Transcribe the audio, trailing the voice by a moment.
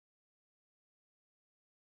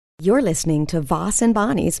You're listening to Voss and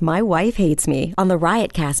Bonnie's My Wife Hates Me on the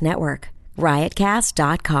Riotcast Network.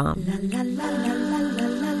 Riotcast.com.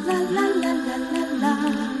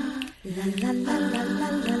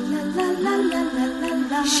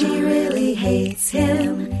 She really hates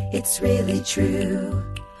him, it's really true.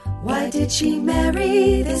 Why did she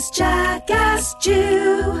marry this jackass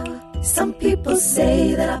Jew? Some people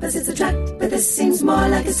say that opposites attract, but this seems more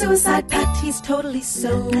like a suicide pact. He's totally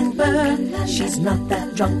sober, she's not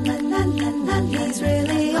that drunk. He's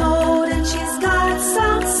really old and she's got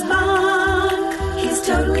some spunk. He's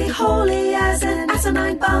totally holy as an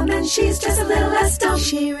asinine bomb, and she's just a little less dumb.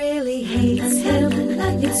 She really hates him,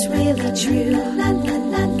 it's really true.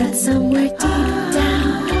 But somewhere deep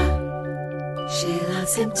down, she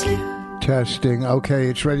loves him too. Testing. Okay,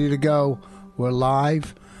 it's ready to go. We're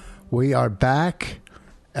live. We are back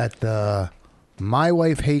at the My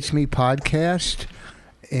Wife Hates Me podcast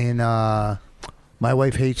in My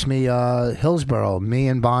Wife Hates Me Hillsborough. Me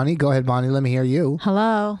and Bonnie. Go ahead, Bonnie. Let me hear you.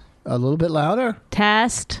 Hello. A little bit louder.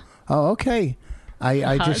 Test. Oh, okay.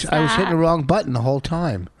 I was hitting the wrong button the whole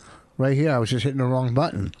time. Right here, I was just hitting the wrong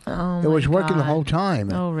button. Oh, it was working the God. whole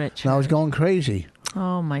time. Oh, Richard. And I was going crazy.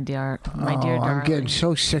 Oh, my dear I'm darling. getting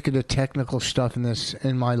so sick of the technical stuff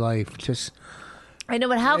in my life. Just. I know,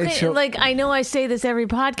 but how can I know I say this every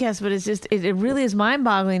podcast, but it's just it really is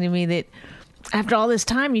mind-boggling to me that after all this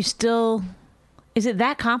time you still is it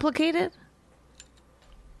that complicated?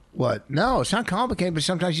 What? No, it's not complicated, but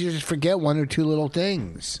sometimes you just forget one or two little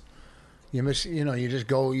things. You miss, you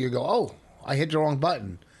go, oh, I hit the wrong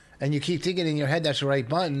button. And you keep thinking in your head that's the right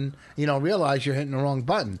button. You don't realize you're hitting the wrong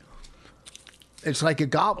button. It's like a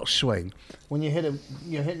golf swing. When you're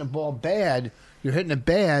hitting a ball bad, you're hitting it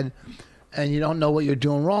bad, and you don't know what you're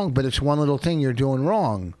doing wrong, but it's one little thing you're doing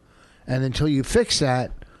wrong. And until you fix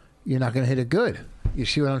that, you're not going to hit it good. You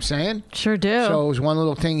see what I'm saying? Sure do. So it was one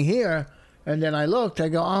little thing here, and then I looked, I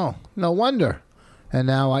go, oh, no wonder. And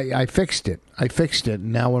now I fixed it.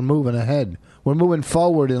 And now we're moving ahead. We're moving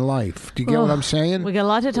forward in life. Do you get what I'm saying? We got a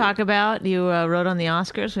lot to talk about. You wrote on the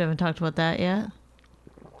Oscars. We haven't talked about that yet.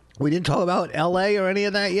 We didn't talk about L.A. or any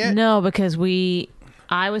of that yet? No, because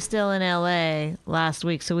I was still in L.A. last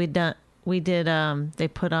week, so they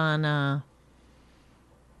put on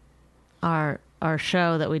our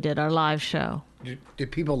show that we did, our live show.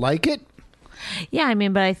 Did people like it? Yeah, I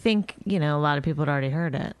mean, but I think, a lot of people had already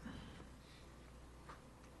heard it.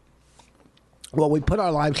 Well, we put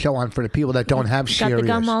our live show on for the people that don't have Sirius. Got the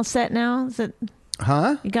gum all set now? Is it?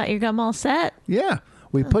 Huh? You got your gum all set? Yeah.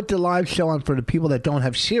 We put the live show on for the people that don't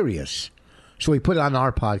have Sirius. So we put it on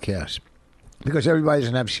our podcast. Because everybody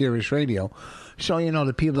doesn't have Sirius Radio. So,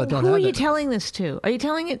 the people that don't have Who are it. you telling this to? Are you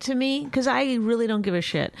telling it to me? Because I really don't give a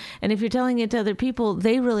shit. And if you're telling it to other people,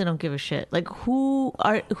 they really don't give a shit. Like, who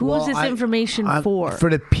is this information for? For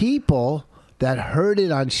the people that heard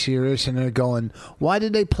it on Sirius and they're going, why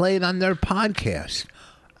did they play it on their podcast?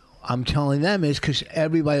 I'm telling them is because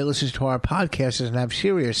everybody that listens to our podcast doesn't have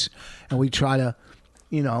Sirius, and we try to,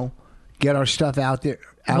 get our stuff out there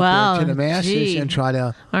to the masses and try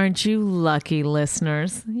to. Aren't you lucky,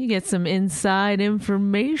 listeners? You get some inside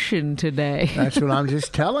information today. That's what I'm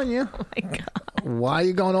just telling you. Oh my God! Why are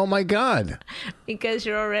you going? Oh my God! Because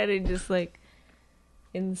you're already just like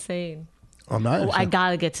insane. I'm not. I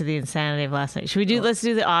gotta get to the insanity of last night. Should we do? Let's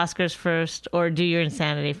do the Oscars first, or do your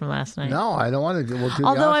insanity from last night? No, I don't want to. We'll do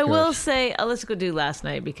Although the Oscars. I will say, let's go do last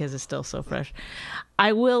night because it's still so fresh.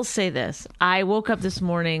 I will say this: I woke up this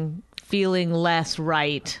morning feeling less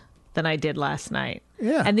right than I did last night.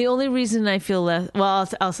 Yeah. And the only reason I feel less, well,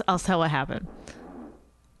 I'll tell what happened.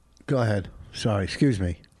 Go ahead. Sorry. Excuse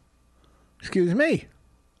me. Excuse me.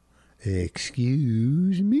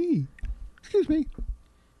 Excuse me. Excuse me.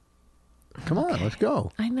 Come on, let's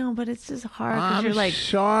go. I know, but it's just hard because I'm you're like,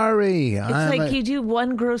 sorry. It's like you do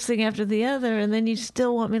one gross thing after the other, and then you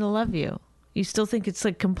still want me to love you. You still think it's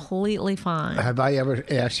like completely fine. Have I ever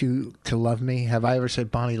asked you to love me? Have I ever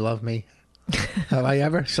said, Bonnie, love me? Have I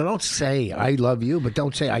ever? So don't say I love you, but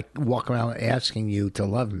don't say I walk around asking you to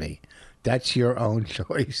love me. That's your own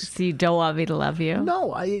choice. So you don't want me to love you?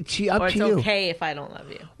 No, it's up or to you. it's okay if I don't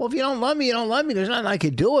love you. Well, if you don't love me, you don't love me. There's nothing I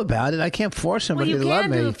can do about it. I can't force somebody to love me. Well, you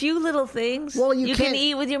can do a few little things. Well, you can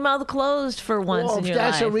eat with your mouth closed for once in your life.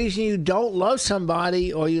 If that's a reason you don't love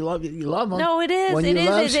somebody or you love them. No, it is. It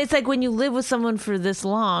is. It's like when you live with someone for this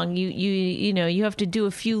long, you have to do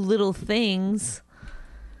a few little things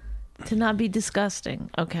to not be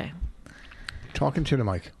disgusting. Okay. Talking to the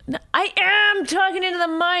mic. No, I am talking into the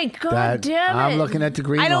mic. God damn it. I'm looking at the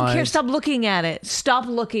green I don't lines. care. Stop looking at it. Stop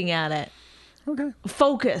looking at it. Okay.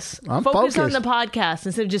 Focus. Focus on the podcast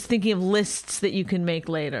instead of just thinking of lists that you can make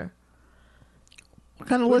later. What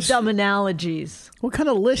kind of with list? dumb analogies. What kind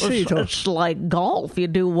of list are you talking? It's like golf. You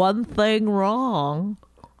do one thing wrong,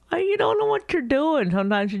 and you don't know what you're doing.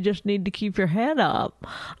 Sometimes you just need to keep your head up.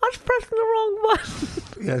 I was pressing the wrong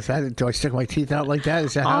button. Yeah, is that, do I stick my teeth out like that?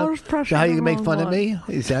 Is that I was pressing how the you make wrong fun of button.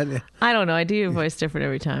 me? Is that I don't know. I do your voice different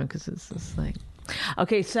every time because it's just like,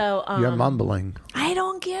 okay, so you're mumbling? I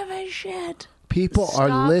don't give a shit. People are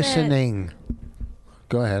Stop listening.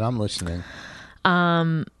 Go ahead, I'm listening.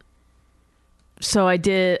 So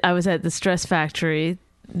I was at the Stress Factory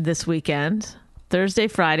this weekend, Thursday,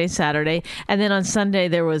 Friday, Saturday, and then on Sunday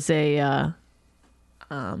there was a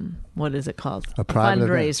what is it called? A private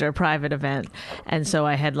fundraiser, a private event, and so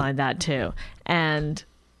I headlined that too. And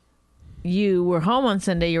you were home on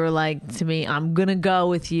Sunday. You were like to me, "I'm gonna go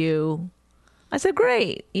with you." I said,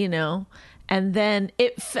 "Great," And then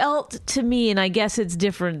it felt to me, and I guess it's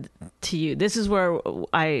different to you. This is where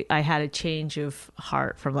I had a change of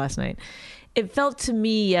heart from last night. It felt to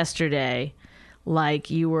me yesterday like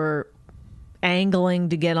you were angling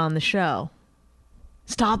to get on the show.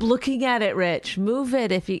 Stop looking at it, Rich. Move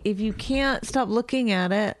it. If you can't stop looking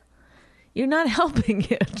at it, you're not helping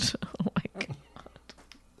it. Oh my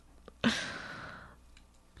God.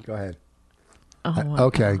 Go ahead. Oh my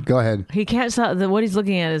Okay, God. go ahead. He can't stop. What he's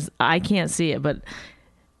looking at is I can't see it, but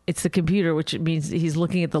it's the computer, which means he's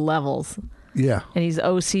looking at the levels Yeah. and he's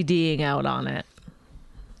OCDing out on it.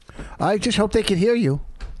 I just hope they can hear you.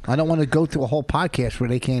 I don't want to go through a whole podcast where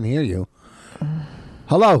they can't hear you.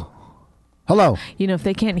 Hello? Hello? If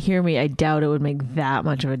they can't hear me, I doubt it would make that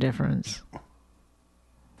much of a difference.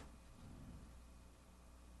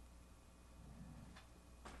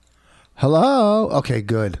 Hello? Okay,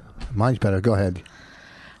 good. Mine's better. Go ahead.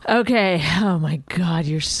 Okay. Oh my God,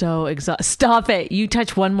 you're so exhausted. Stop it. You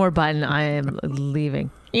touch one more button, I am leaving.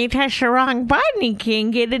 You touched the wrong button. You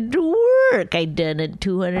can't get it to work. I done it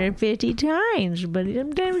 250 times, but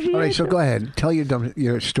sometimes you. All right, so go ahead. Tell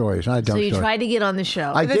your story. It's not a dumb So you story. tried to get on the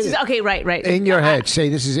show. I This did is, it. okay, right. In your head. Say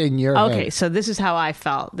this is in your head. Okay, so this is how I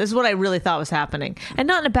felt. This is what I really thought was happening. And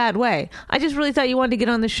not in a bad way. I just really thought you wanted to get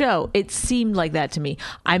on the show. It seemed like that to me.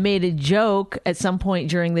 I made a joke at some point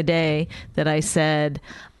during the day that I said,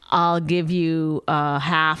 I'll give you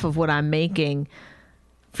half of what I'm making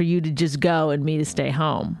for you to just go and me to stay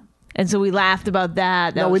home. And so we laughed about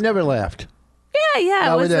that. No, we never laughed. Yeah.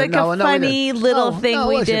 No, It we was didn't. like a No, we funny didn't. little No, thing no,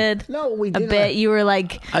 we listen. did. No, we A didn't. bit. You were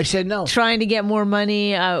like I said no. trying to get more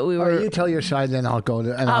money. We All were. right, you tell your side, then I'll go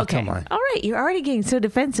and I'll Okay. tell mine. All right. You're already getting so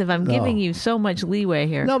defensive. I'm giving you so much leeway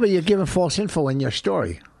here. No, but you're giving false info in your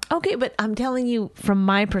story. Okay, but I'm telling you from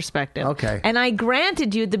my perspective. Okay. And I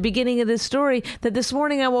granted you at the beginning of this story that this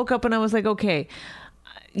morning I woke up and I was like, okay,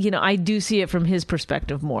 I do see it from his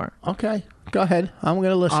perspective more. Okay, go ahead. I'm going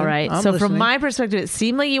to listen. All right. I'm So listening. from my perspective, it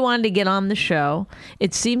seemed like you wanted to get on the show.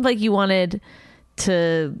 It seemed like you wanted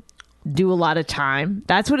to do a lot of time.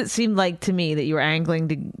 That's what it seemed like to me, that you were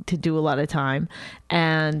angling to do a lot of time.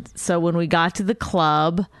 And so when we got to the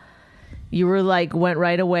club, you were like, went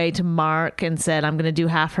right away to Mark and said, I'm going to do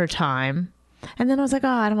half her time. And then I was like, oh,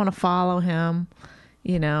 I don't want to follow him,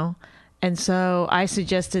 And so I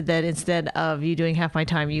suggested that instead of you doing half my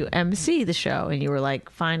time, you MC the show. And you were like,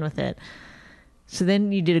 fine with it. So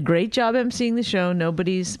then you did a great job emceeing the show.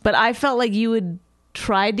 But I felt like you had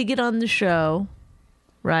tried to get on the show,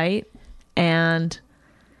 right? And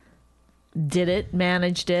did it,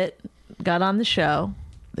 managed it, got on the show.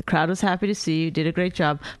 The crowd was happy to see you, did a great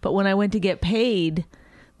job. But when I went to get paid,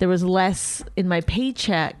 there was less in my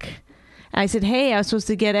paycheck. I said, hey, I was supposed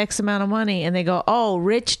to get X amount of money. And they go, oh,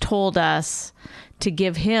 Rich told us to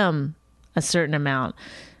give him a certain amount,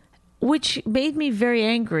 which made me very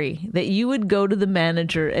angry that you would go to the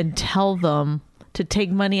manager and tell them to take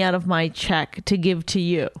money out of my check to give to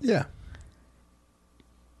you. Yeah.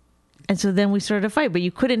 And so then we started a fight, but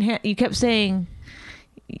you couldn't, you kept saying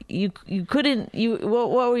you couldn't, what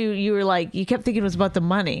were you were like, you kept thinking it was about the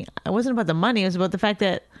money. It wasn't about the money. It was about the fact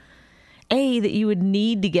that A, that you would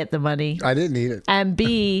need to get the money. I didn't need it. And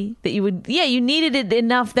B, that you would, you needed it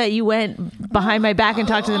enough that you went behind my back and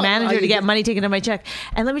talked to the manager to get money taken out of my check.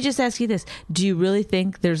 And let me just ask you this. Do you really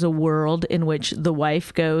think there's a world in which the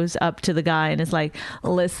wife goes up to the guy and is like,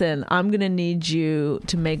 listen, I'm going to need you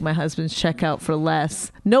to make my husband's check out for less?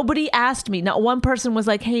 Nobody asked me. Not one person was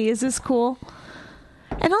like, hey, is this cool?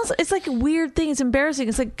 And also, it's like a weird thing. It's embarrassing.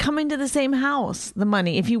 It's like coming to the same house, the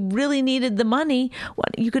money. If you really needed the money,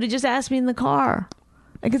 you could have just asked me in the car.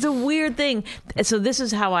 Like, it's a weird thing. So this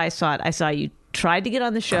is how I saw it. I saw you tried to get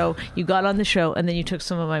on the show, you got on the show, and then you took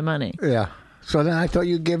some of my money. Yeah. So then I thought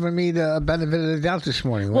you'd given me the benefit of the doubt this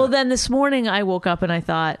morning. Well, then this morning I woke up and I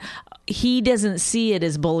thought, he doesn't see it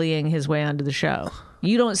as bullying his way onto the show.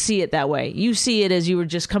 You don't see it that way. You see it as you were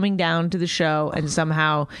just coming down to the show and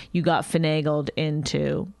somehow you got finagled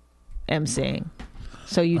into emceeing.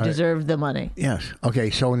 So you deserve the money. Yes. Okay,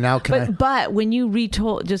 so now But when you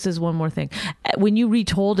retold, just as one more thing, when you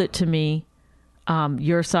retold it to me,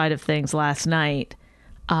 your side of things last night,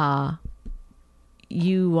 the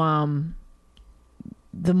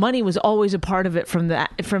money was always a part of it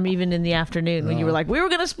from even in the afternoon when you were like, we were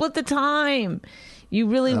going to split the time. You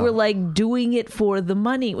really were like doing it for the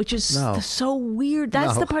money, which is so weird.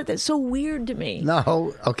 That's the part that's so weird to me.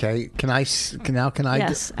 No. Okay. Can I?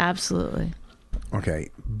 Yes, absolutely. Okay.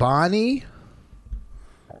 Bonnie.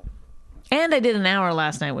 And I did an hour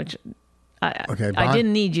last night, which I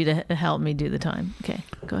didn't need you to help me do the time. Okay,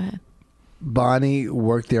 go ahead. Bonnie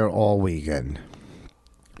worked there all weekend.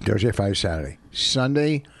 Thursday, Friday, Saturday.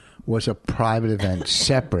 Sunday was a private event,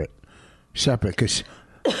 separate, because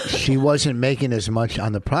she wasn't making as much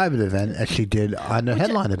on the private event as she did on the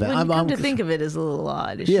headline event. When you come to think of it, is a little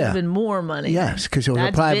odd. It should have been more money. Yes, because it was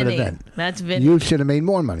a private event. That's Vinny. You should have made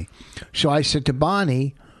more money. So I said to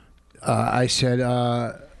Bonnie, I said,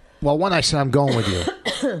 one, I said, I'm going with you.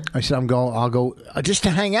 I said, I'll go just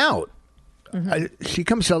to hang out. Mm-hmm. She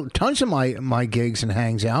comes to tons of my gigs and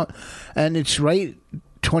hangs out, and it's right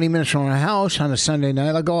 20 minutes from our house on a Sunday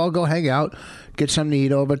night. I'll go hang out, get something to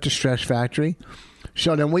eat over at the Stress Factory.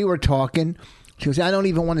 So then we were talking. She goes, I don't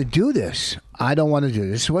even want to do this. I don't want to do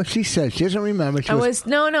this. This is what she said. She doesn't remember.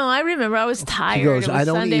 I remember. I was tired. She goes, it was I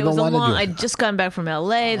don't Sunday. even want to do it. I'd just gotten back from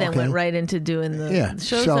L.A., then went right into doing the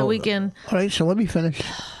shows that weekend. All right, so let me finish.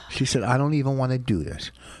 She said, I don't even want to do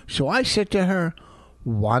this. So I said to her,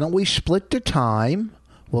 why don't we split the time?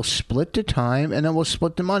 We'll split the time, and then we'll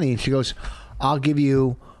split the money. And she goes, I'll give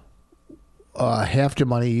you half the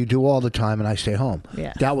money. You do all the time, and I stay home.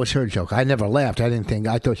 Yeah. That was her joke. I never laughed. I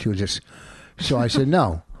thought she was just... So I said,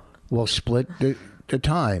 no, we'll split the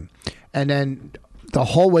time. And then the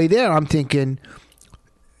whole way there, I'm thinking,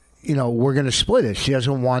 we're going to split it. She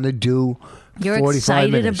doesn't want to do 45 You're minutes.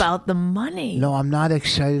 excited about the money. No, I'm not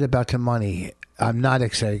excited about the money. I'm not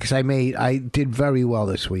excited because I did very well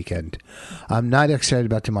this weekend. I'm not excited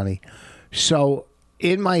about the money. So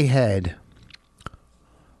in my head,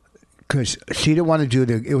 because she didn't want to do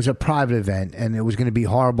it was a private event and it was going to be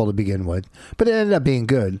horrible to begin with, but it ended up being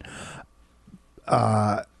good.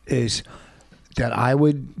 Is that I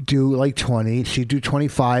would do like 20, she'd do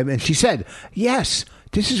 25, and she said, yes,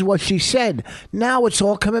 this is what she said. Now it's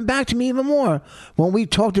all coming back to me even more. When we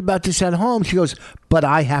talked about this at home, she goes, but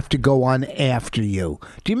I have to go on after you.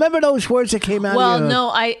 Do you remember those words that came out well, of you? No,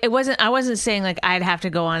 I wasn't saying like I'd have to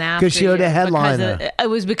go on after you. Because you're the headliner. It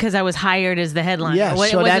was because I was hired as the headliner. Yeah,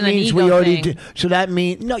 so that means we already did. So that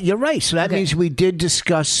means, no, you're right. So that means we did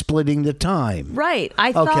discuss splitting the time. Right.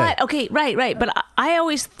 I thought, right. But I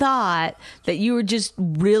always thought that you were just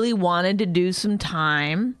really wanted to do some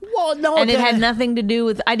time. Well, no. And it had nothing to do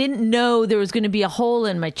with, I didn't know there was going to be a hole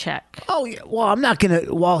in my check. Oh, yeah. Well, I'm not going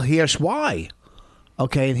to, here's why.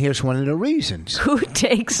 Okay, and here's one of the reasons. Who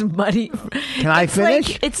takes money? Can I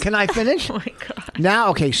finish? Can I finish? Oh my God. Now,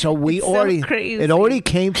 okay, so it already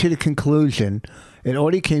came to the conclusion. It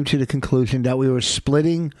already came to the conclusion that we were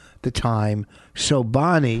splitting the time so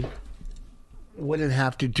Bonnie wouldn't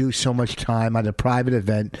have to do so much time on a private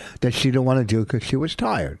event that she didn't want to do because she was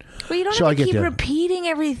tired. Well, you don't have to keep repeating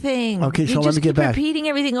everything. Okay, so let me get back. Repeating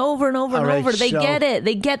everything over and over and over. They get it.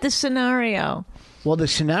 They get the scenario. Well, the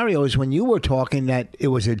scenario is when you were talking that it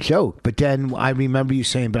was a joke, but then I remember you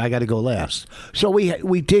saying, but I got to go last. So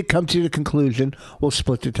we did come to the conclusion, we'll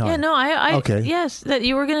split the time. Yeah, no, okay. Yes, that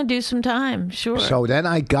you were going to do some time, sure. So then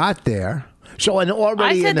I got there. So and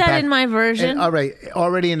already I said that in my version. All right,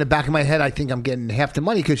 already in the back of my head, I think I'm getting half the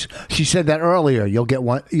money because she said that earlier. You'll get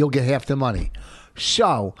half the money.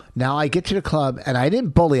 So now I get to the club and I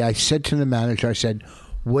didn't bully. I said to the manager, I said,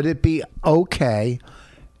 would it be okay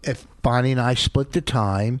if Bonnie and I split the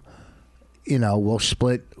time? We'll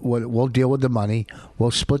split. We'll deal with the money.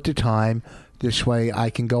 We'll split the time. This way, I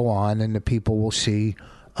can go on, and the people will see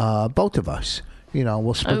both of us.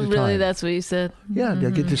 We'll split the time. Really, that's what you said? Yeah, they'll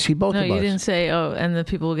get to see both of us. No, you didn't say, and the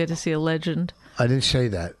people will get to see a legend. I didn't say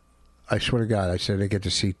that. I swear to God, I said they get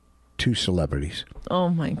to see two celebrities. Oh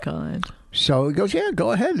my God! So he goes, yeah,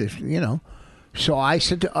 go ahead. So I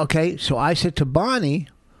said to Bonnie.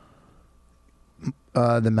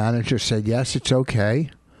 The manager said, yes, it's okay.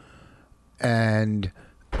 And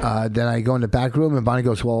then I go in the back room and Bonnie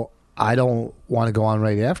goes, well, I don't want to go on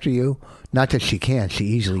right after you. Not that she can't. She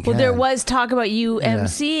easily can. Well, there was talk about you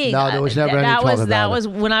emceeing. No, there was never any talk about it. That was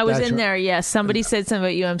when I was in there, yes. Somebody said something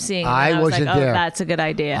about you emceeing. I wasn't like, there. That's a good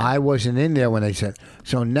idea. I wasn't in there when they said.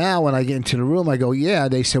 So now when I get into the room, I go, yeah,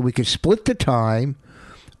 they said we could split the time.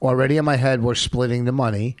 already in my head we're splitting the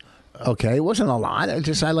money. Okay, it wasn't a lot. It's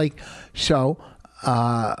just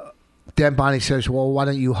then Bonnie says, well, why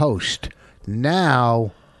don't you host?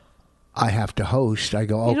 Now I have to host. I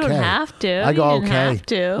go, okay. You don't have to. I go, You didn't okay. have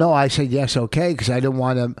to. No, I said, yes, okay, because I didn't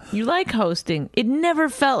want to. You like hosting. It never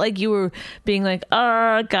felt like you were being like,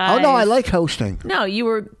 guys. Oh, no, I like hosting. No, you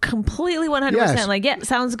were completely 100% Yes. like, yeah,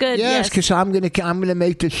 sounds good. Yes, because I'm gonna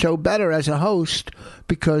make the show better as a host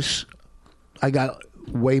because I got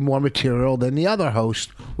way more material than the other host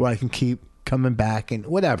where I can keep coming back and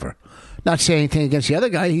whatever. Not saying anything against the other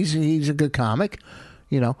guy. He's a good comic,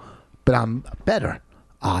 but I'm better,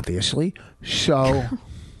 obviously. So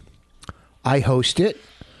I host it.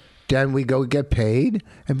 Then we go get paid,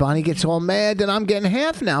 and Bonnie gets all mad that I'm getting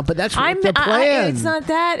half now. But that's the plan. It's not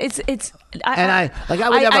that. It's. I would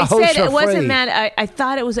never host said for it wasn't free. mad. I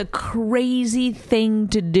thought it was a crazy thing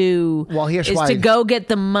to do. Well, here's is why. to go get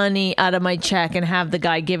the money out of my check and have the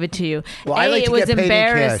guy give it to you. Well, I like it to was get paid in cash.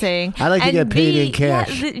 embarrassing. I like to And get paid in B,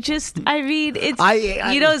 cash. Yeah, I mean, it's.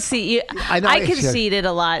 I you don't see. I know I it's- concede it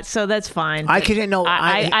a lot, so that's fine. I But can know.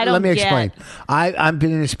 I don't let me get- explain. I've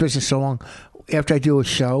been in this business so long. After I do a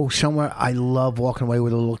show somewhere, I love walking away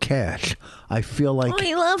with a little cash. I feel like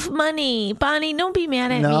I love money, Bonnie. Don't be mad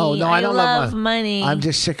at no, me. I don't love love money. I'm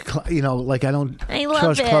just sick. Like I don't I love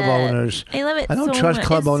trust it. club owners. I love it. I don't so trust much.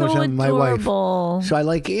 club It's owners so and my adorable. wife. So I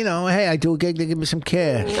like hey, I do a gig. They give me some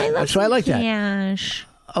cash. I I like that. cash.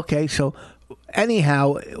 Okay, so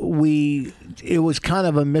anyhow, it was kind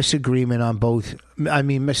of a misagreement on both. I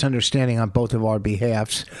mean, misunderstanding on both of our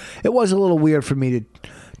behalves. It was a little weird for me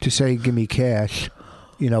to say, "Give me cash,"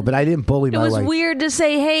 but I didn't bully It my was wife. weird to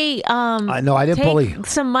say, "Hey, I know I didn't take bully.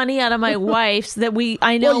 some money out of my wife's that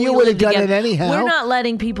I know Well, you we would've live done together." it anyhow. We're not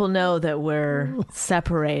letting people know that we're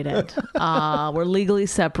separated. We're legally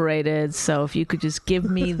separated. So if you could just give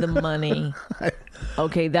me the money,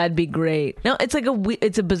 okay, that'd be great. No, it's like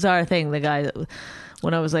it's a bizarre thing. The guy,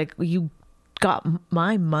 when I was like, "You got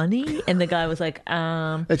my money," and the guy was like,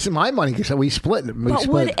 It's my money because we split.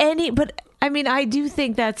 But I mean, I do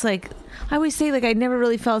think that's like, I always say, like, I never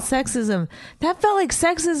really felt sexism. That felt like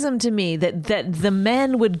sexism to me, that the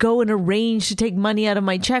men would go and arrange to take money out of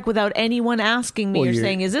my check without anyone asking me Well, or you're-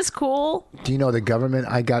 saying, is this cool? Do you know the government?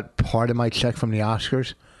 I got part of my check from the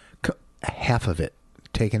Oscars, half of it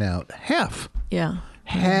taken out. Half. Yeah.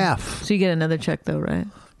 Half. So you get another check though, right?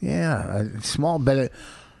 Yeah, a small bit.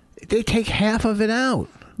 They take half of it out.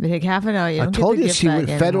 They take half an hour. You I don't told get the you, gift see, bag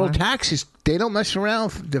with federal anymore. taxes, they don't mess around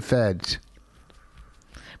with the feds.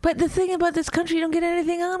 But the thing about this country, you don't get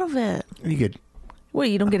anything out of it. You get Well,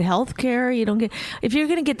 you don't get health care. You don't get. If you're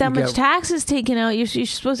going to get that You much get- taxes taken out, you're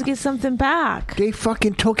supposed to get something back. they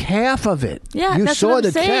fucking took half of it. Yeah, you that's saw what I'm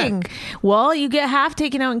the saying. check. Well, you get half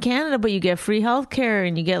taken out in Canada, but you get free health care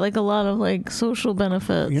and you get like a lot of like social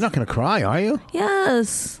benefits. You're not going to cry, are you?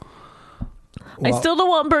 Yes. I Well- still don't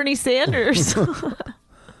want Bernie Sanders. What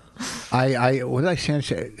did I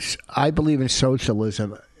say? I believe in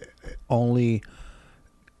socialism only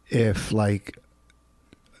if like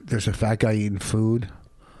there's a fat guy eating food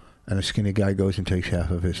and a skinny guy goes and takes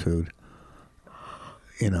half of his food.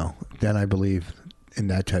 Then I believe in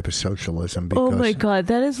that type of socialism because Oh my God,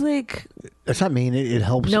 that is like that's not mean it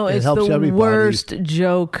helps. no, it it's helps the everybody. worst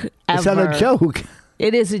joke ever. It's not a joke.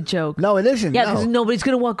 It is a joke. No, it isn't. Yeah, no. because nobody's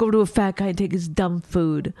gonna walk over to a fat guy and take his dumb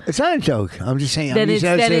food. It's not a joke. I'm just saying. Then I'm it's-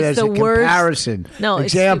 using then it it's as the a worst. comparison. No,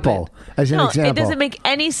 it's example. stupid. As an No, example. it doesn't make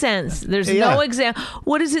any sense. There's Yeah. no example.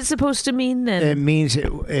 What is it supposed to mean then? It means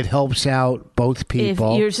it helps out both If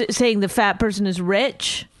people. you're saying the fat person is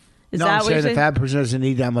rich, is no, that I'm what you're saying the saying? fat person doesn't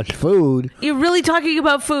need that much food. You're really talking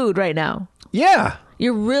about food right now. Yeah.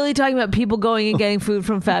 You're really talking about people going and getting food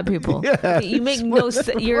from fat people. Yeah. You make no sense.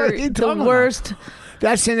 What You're are you the talking about? worst.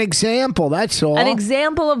 That's an example. That's all. An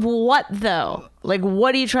example of what, though? Like,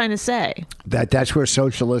 what are you trying to say? That's where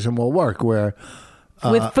socialism will work. Where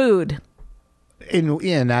With food.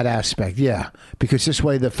 in that aspect, yeah, because this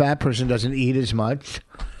way the fat person doesn't eat as much,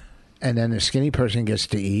 and then the skinny person gets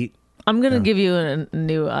to eat. I'm going to give you a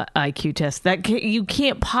new IQ test. You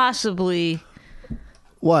can't possibly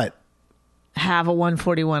What? have a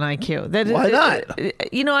 141 IQ. Why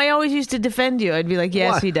not? I always used to defend you. I'd be like,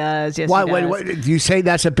 yes, Why? he does. Yes, Why? he does. Wait, do you say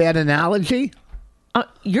that's a bad analogy?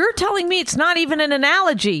 You're telling me it's not even an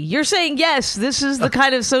analogy. You're saying, yes, this is the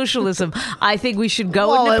kind of socialism. I think we should go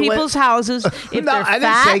Well, into people's houses. If No, they're I didn't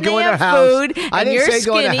fat say and go they in have their house. food I and didn't you're say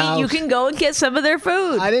go in their skinny, you house. can go and get some of their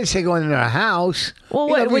food. I didn't say go into their house. Well,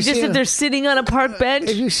 You know, what, if you just see if they're sitting on a park bench?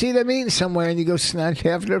 If you see them eating somewhere and you go snatch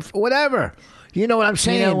after whatever, You know what I'm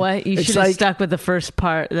saying? You know what? You It's should have like- stuck with the first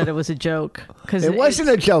part that it was a joke. Because It wasn't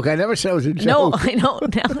a joke. I never said it was a No, joke. I know.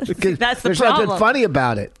 Because That's the there's problem. nothing funny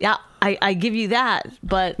about it. Yeah, I give you that,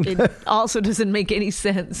 but it also doesn't make any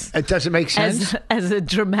sense. It doesn't make sense. As a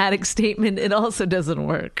dramatic statement, it also doesn't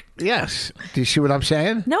work. Yes. Do you see what I'm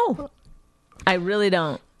saying? No, I really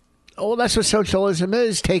don't. Oh, that's what socialism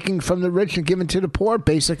is: taking from the rich and giving to the poor,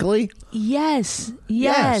 basically. Yes.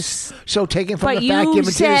 So taking from But the fat, you giving to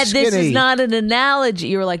the said skinny. this is not an analogy.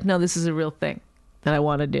 You were like, no, this is a real thing that I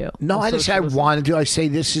want to do. No, I didn't say I Socialism. want to do. I say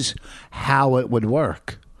this is how it would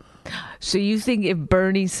work. So you think if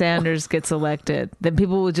Bernie Sanders gets elected, then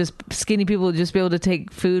skinny people will just be able to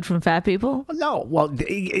take food from fat people? No, well,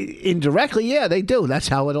 indirectly, yeah, they do. That's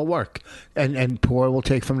how it'll work. And poor will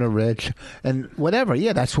take from the rich and whatever.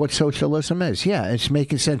 Yeah, that's what socialism is. Yeah, it's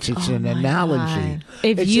making sense. It's an analogy. God.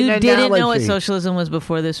 If It's you an didn't know what analogy. socialism was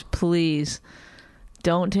before this, please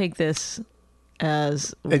don't take this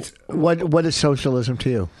as It's what is socialism to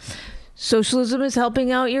you? socialism is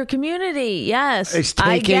helping out your community. Yes, It's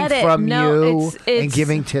I taking get it. from No, you it's and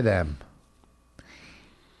giving to them.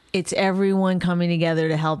 It's everyone coming together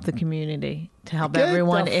to help the community, to help Get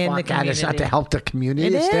everyone the in the fuck out. community. It's not to help the community.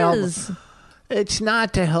 It it's to help. is. It's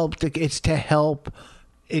not to help. It's to help.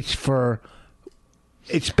 It's for.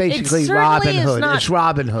 It's basically certainly Robin is Hood. not- It's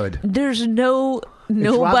Robin Hood. There's Robin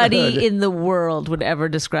nobody Hood. in the world would ever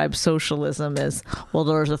describe socialism as, well,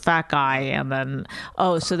 there's a fat guy and then,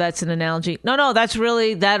 oh, so that's an analogy. No, that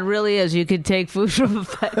really is. You could take food from a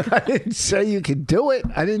fat guy. I didn't say you could do it.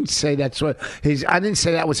 I didn't say that's what his. I didn't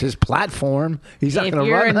say that was his platform. He's not If going to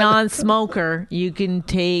you're run a on it. non-smoker, you can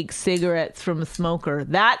take cigarettes from a smoker.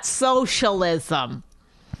 That's socialism.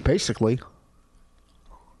 Basically,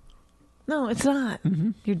 No, it's not.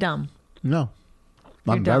 Mm-hmm. You're dumb. no.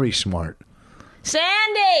 I'm dumb. very smart.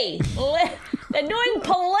 Sandy, they're doing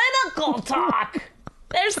political talk.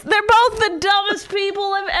 They're both the dumbest people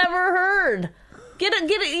I've ever heard. Get it.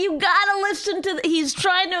 You gotta listen to. He's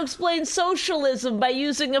trying to explain socialism by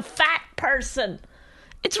using a fat person.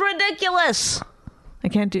 It's ridiculous. I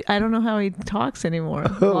can't do. I don't know how he talks anymore.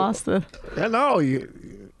 I lost the. Yeah, no, you're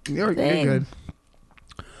Thing. good.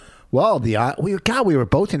 Well, we were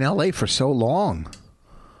both in L.A. for so long.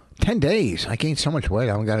 10 days. I gained so much weight.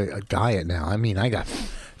 I don't got a diet now. I mean, I got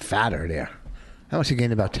fatter there. I must have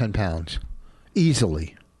gained about 10 pounds.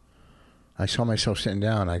 Easily. I saw myself sitting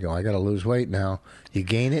down. I go, I got to lose weight now. You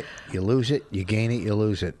gain it, you lose it. You gain it, you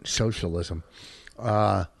lose it. Socialism.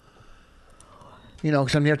 Because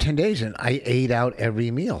I'm there 10 days and I ate out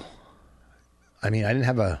every meal. I mean, I didn't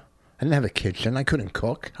have a kitchen. I couldn't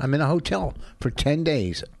cook. I'm in a hotel for 10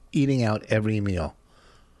 days eating out every meal.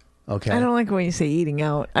 Okay. I don't like when you say eating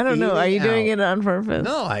out. I don't know. Are you Eating doing out. it on purpose?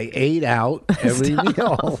 No, I ate out every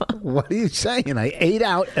meal. What are you saying? I ate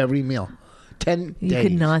out every meal. 10 You days.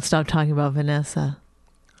 could not stop talking about Vanessa.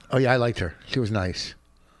 Oh, yeah, I liked her. She was nice.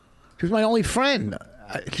 She was my only friend.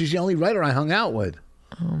 She's the only writer I hung out with.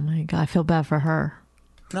 Oh my God, I feel bad for her.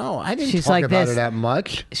 No, I didn't She's talk like about this. her that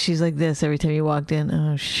much. She's like this every time you walked in.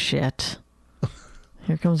 Oh shit!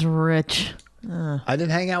 Here comes Rich. I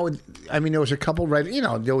didn't hang out with. I mean, there was a couple writers.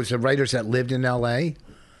 There was the writers that lived in L.A.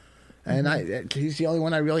 And he's the only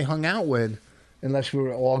one I really hung out with, unless we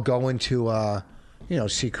were all going to,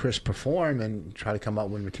 see Chris perform and try to come up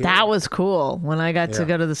with material. That was cool. When I got to Yeah.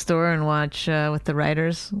 go to the store and watch with the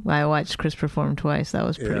writers, I watched Chris perform twice. That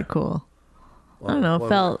was pretty Yeah. cool. I don't know. It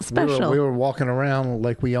felt special. We were walking around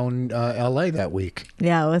like we owned L.A. that week.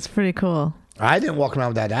 Yeah, it was pretty cool. I didn't walk around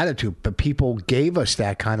with that attitude, but people gave us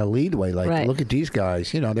that kind of leadway. Like, Right. look at these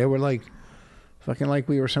guys. They were like, fucking like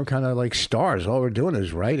we were some kind of like stars. All we're doing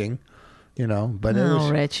is writing, But it Oh,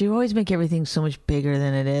 was, Rich, you always make everything so much bigger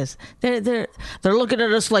than it is. They're looking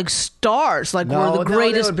at us like stars, like No, we're no, the they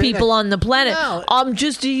greatest were being people like- on the planet. No. I'm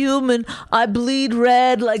just a human. I bleed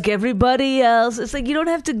red like everybody else. It's like you don't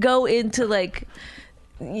have to go into like,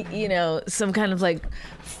 some kind of like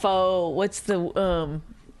faux. What's the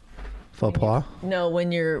faux pas. No,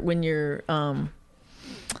 when you're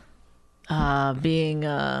being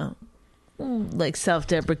like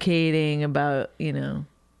self-deprecating about,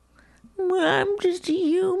 I'm just a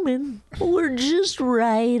human. We're just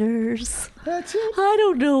writers. That's it. I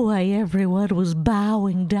don't know why everyone was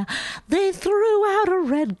bowing down. They threw out a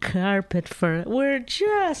red carpet for it. We're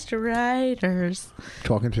just writers.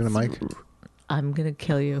 Talking to the mic. I'm gonna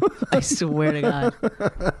kill you. I swear to God.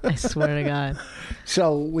 I swear to God.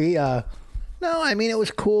 So we, no, I mean, it was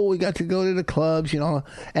cool. We got to go to the clubs,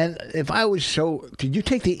 And if I was did you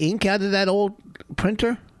take the ink out of that old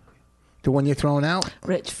printer? The one you're throwing out?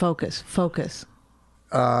 Rich, focus.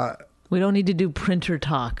 We don't need to do printer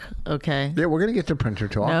talk, okay? Yeah, we're gonna get to printer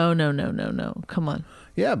talk. No. Come on.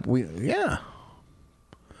 Yeah,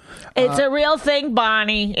 It's a real thing,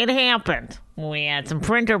 Bonnie. It happened. We had some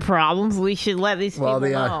printer problems. We should let these people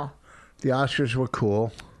know. The Oscars were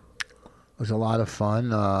cool. It was a lot of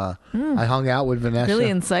fun. I hung out with Vanessa.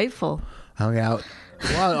 Really insightful. Hung out.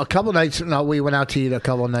 Well, a couple nights. No, we went out to eat a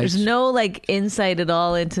couple nights. There's no insight at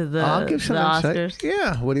all into the I'll give some insight. Oscars.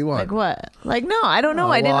 Yeah. What do you want? Like what? No, I don't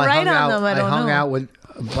know. I didn't write on them. I don't know. I hung out with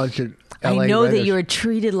a bunch of LA I know writers. that you were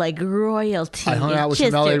treated like royalty. I hung out with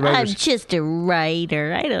some LA writers. I'm just a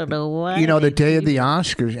writer. I don't know what. You know, the day of the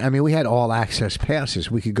Oscars, I mean, we had all access passes.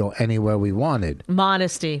 We could go anywhere we wanted.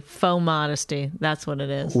 Modesty, faux modesty. That's what it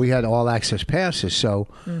is. We had all access passes. So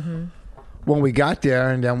when we got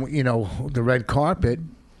there, and then, you know, the red carpet,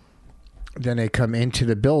 then they come into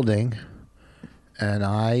the building,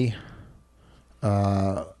 and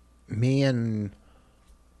me and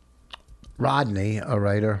Rodney, a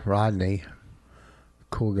writer,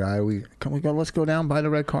 cool guy. Let's go down by the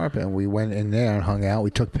red carpet. And we went in there and hung out. We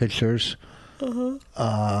took pictures.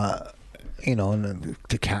 You know, and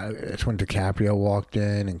that's when DiCaprio walked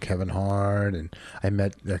in, and Kevin Hart, and I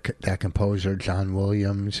met that composer John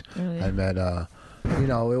Williams. Oh, yeah. I met, you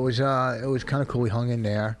know, it was kind of cool. We hung in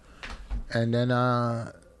there, and then,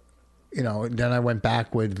 you know, then I went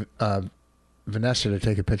back with Vanessa to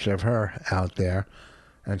take a picture of her out there.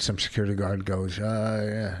 And some security guard goes,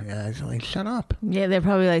 yeah. I was like, shut up. Yeah, they're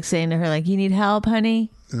probably saying to her, you need help,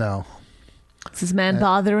 honey? No. Is this man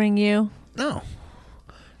bothering you? No.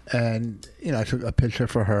 And, you know, I took a picture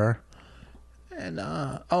for her. And,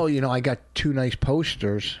 you know, I got 2 nice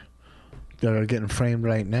posters that are getting framed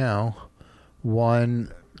right now.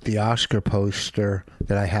 One, the Oscar poster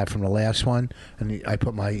that I had from the last one. And I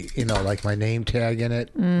put my, you know, my name tag in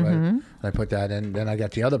it. Mm-hmm. Right? And I put that in. Then I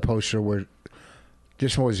got the other poster where...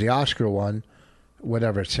 This one was the Oscar one,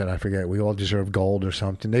 whatever it said, I forget. We all deserve gold or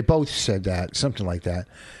something. They both said that, something like that.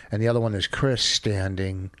 And the other one is Chris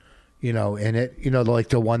standing, you know, in it. You know,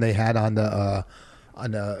 the one they had on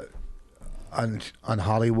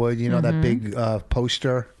Hollywood. You know, that big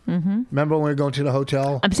poster. Mm-hmm. Remember when we were going to the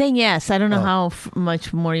hotel? I'm saying yes. I don't know how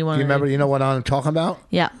much more you want. Do you remember? You know what I'm talking about?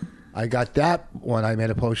 Yeah. I got that one. I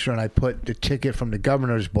made a poster, and I put the ticket from the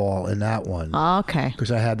Governor's Ball in that one. Oh, okay.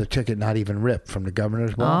 Because I had the ticket not even ripped from the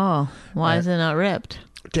Governor's Ball. Oh, why is it not ripped?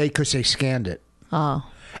 Because they scanned it. Oh.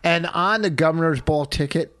 And on the Governor's Ball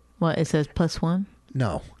ticket... What, it says +1?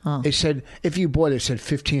 No. Oh. It said, if you bought it, it said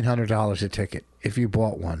 $1,500 a ticket if you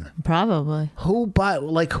bought one. Probably. Who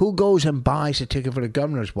goes and buys a ticket for the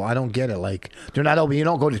Governor's Ball? I don't get it. They're not open. You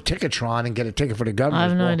don't go to Ticketron and get a ticket for the Governor's Ball. I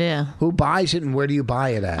have no idea. Who buys it and where do you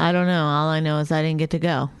buy it at? I don't know. All I know is I didn't get to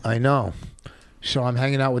go. I know. So I'm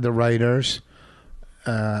hanging out with the writers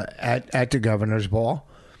at the Governor's Ball.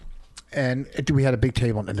 And we had a big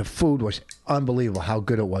table, and the food was unbelievable how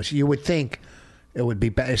good it was. You would think... It would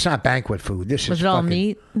be. It's not banquet food. Was it all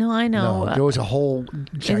meat? No, I know. No, there was a whole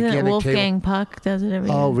gigantic Isn't it Wolfgang table. Puck does it every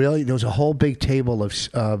year? Oh, really? There was a whole big table of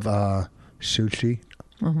sushi.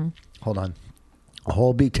 Mm-hmm. Hold on. A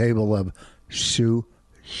whole big table of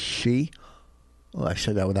sushi. Well, I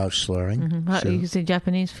said that without slurring. Mm-hmm. You can say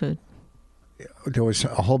Japanese food. There was a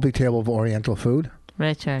whole big table of Oriental food.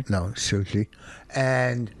 Right. No, sushi.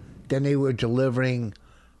 And then they were delivering,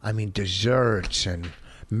 desserts and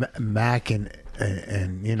mac and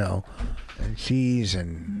you know, and cheese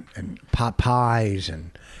and pot pies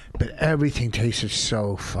but everything tasted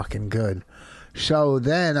so fucking good. So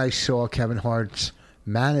then I saw Kevin Hart's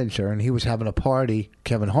manager, and he was having a party,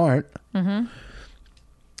 Kevin Hart. Mm-hmm.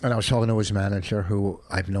 And I was talking to his manager, who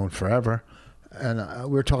I've known forever, and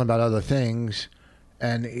we were talking about other things.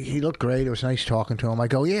 And he looked great. It was nice talking to him. I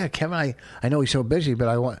go, yeah, Kevin, I know he's so busy,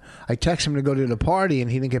 but I text him to go to the party, and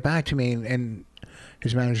he didn't get back to me. And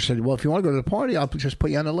his manager said, well, if you want to go to the party, I'll just put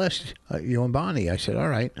you on the list, you and Bonnie. I said, all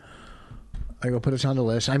right. I go, put us on the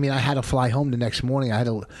list. I had to fly home the next morning. I had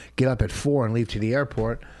to get up at 4 and leave to the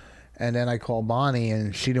airport. And then I called Bonnie,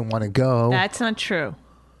 and she didn't want to go. That's not true.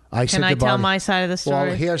 Can I tell my side of the story?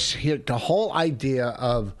 Well, here's the whole idea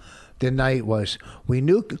of the night was we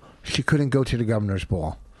knew she couldn't go to the Governor's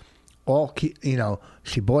Ball.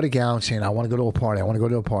 She bought a gown saying, I want to go to a party. I want to go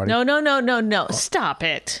to a party. No. Stop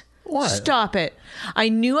it. What? Stop it. I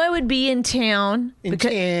knew I would be in town. In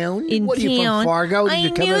town? What are you from, Fargo? I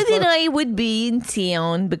knew that I would be in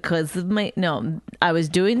town because of I was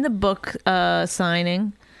doing the book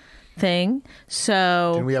signing thing.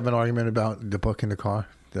 So didn't we have an argument about the book in the car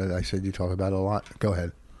that I said you talk about a lot? Go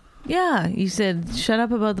ahead. Yeah, you said, shut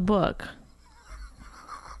up about the book.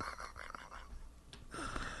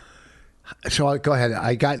 So go ahead.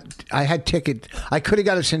 I had ticket. I could have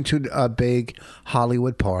got us into a big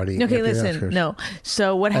Hollywood party. Okay, at the listen. Oscars. No.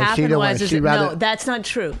 So what she happened didn't was, want- she'd rather- no, that's not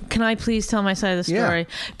true. Can I please tell my side of the Yeah. story?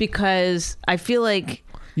 Because I feel like,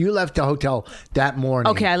 You left the hotel that morning.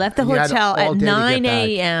 okay, I left the and you had hotel all at day to get 9 back.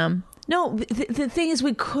 a.m. No, the thing is,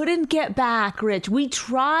 we couldn't get back, Rich. We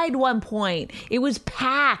tried one point. It was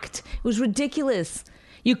packed. It was ridiculous.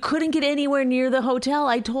 You couldn't get anywhere near the hotel.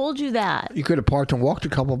 I told you that. You could have parked and walked a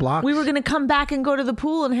couple blocks. We were going to come back and go to the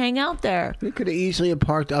pool and hang out there. You could have easily have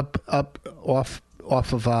parked up off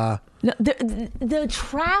of. No, the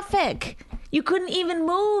traffic. You couldn't even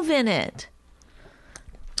move in it.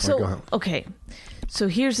 Go So, ahead. okay. So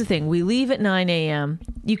here's the thing. We leave at 9 a.m.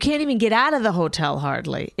 You can't even get out of the hotel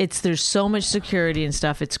hardly. There's so much security and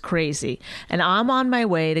stuff. It's crazy. And I'm on my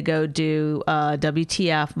way to go do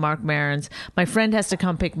WTF, Mark Maron's. My friend has to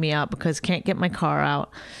come pick me up because can't get my car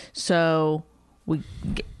out. So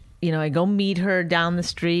I go meet her down the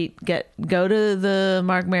street, go to the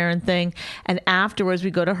Mark Maron thing. And afterwards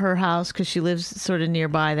we go to her house because she lives sort of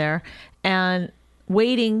nearby there, and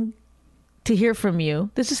waiting to hear from you.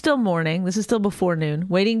 This is still morning. This is still before noon.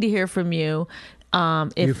 Waiting to hear from you.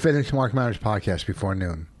 You finished Mark Maron's podcast before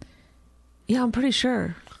noon. Yeah, I'm pretty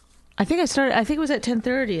sure. I think it was at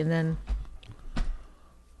 10:30, and then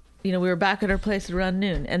we were back at our place around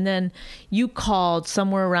noon. And then you called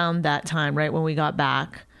somewhere around that time, right when we got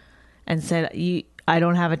back, and said, I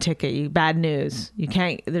don't have a ticket. Bad news. You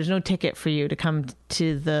can't. There's no ticket for you to come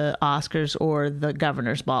to the Oscars or the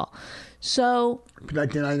Governor's Ball. So,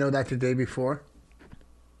 Didn't I know that the day before?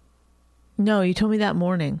 no, you told me that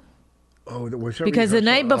morning. Oh, was there Because the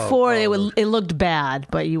rehearsal? night before Oh. it looked bad,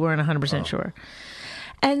 but you weren't 100% sure.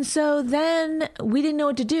 And so then we didn't know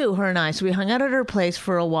what to do, her and I. So we hung out at her place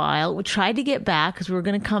for a while. We tried to get back because we were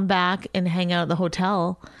going to come back and hang out at the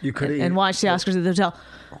hotel You could've- and watch the Oscars at the hotel.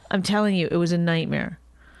 I'm telling you, it was a nightmare.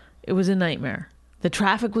 It was a nightmare. The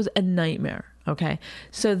traffic was a nightmare. Okay.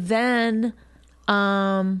 So then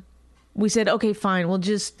we said, okay, fine. We'll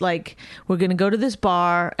just we're going to go to this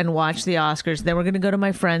bar and watch the Oscars. Then we're going to go to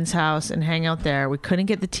my friend's house and hang out there. We couldn't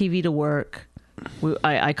get the TV to work.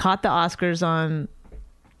 I caught the Oscars on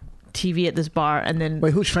TV at this bar, and then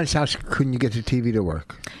Wait, whose friend's house couldn't you get the TV to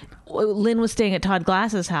work? Lynn was staying at Todd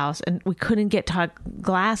Glass's house, and we couldn't get Todd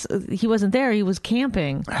Glass. He wasn't there. He was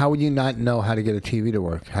camping. How would you not know how to get a TV to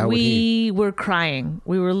work? How would he? We were crying.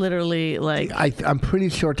 We were literally like, I'm pretty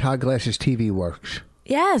sure Todd Glass's TV works.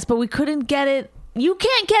 yes, but we couldn't get it. You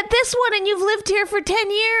can't get this one, and you've lived here for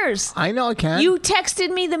 10 years. I know I can. You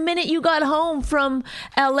texted me the minute you got home from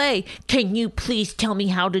LA. Can you please tell me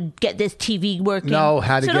how to get this TV working? No,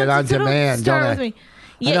 how to get on don't demand, start don't I? with me.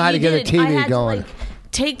 I know how to you get a did. I TV had going. To,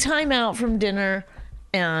 take time out from dinner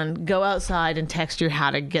and go outside and text you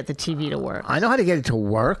how to get the TV to work. I know how to get it to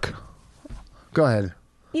work. Go ahead.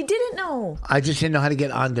 You didn't know. I just didn't know how to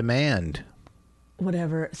get on demand.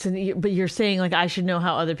 Whatever. So, but you're saying I should know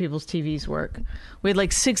how other people's TVs work. We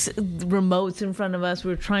had 6 remotes in front of us.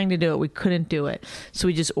 We were trying to do it. We couldn't do it. So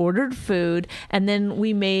we just ordered food, and then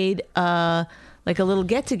we made a little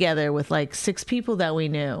get together with 6 people that we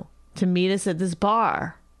knew to meet us at this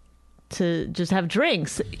bar to just have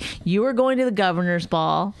drinks. You were going to the Governor's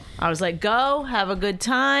Ball. I was like, go, have a good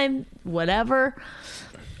time, whatever.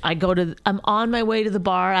 I'm on my way to the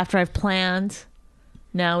bar after I've planned.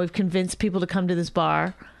 Now we've convinced people to come to this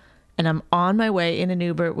bar, and I'm on my way in an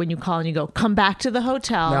Uber when you call and you go, come back to the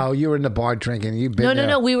hotel. No, you were in the bar drinking. You've been there.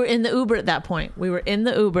 No. We were in the Uber at that point.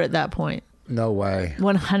 No way.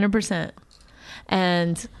 100%.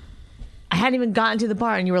 And I hadn't even gotten to the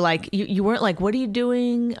bar, and you were like, you weren't like, what are you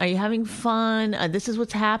doing? Are you having fun? This is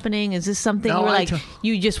what's happening. Is this something? No, You were I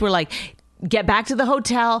you just were like, get back to the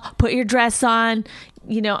hotel, put your dress on.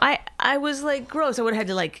 I was gross. I would have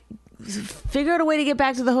had to figure out a way to get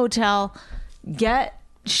back to the hotel, get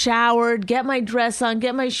showered, get my dress on,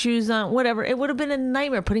 get my shoes on, whatever. It would have been a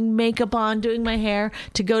nightmare putting makeup on, doing my hair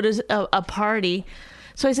to go to a party.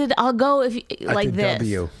 So I said, I'll go if like this.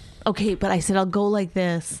 W. Okay, but I said, I'll go like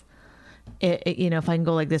this. If I can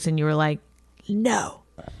go like this. And you were like, no.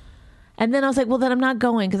 And then I was like, well, then I'm not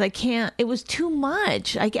going because I can't. It was too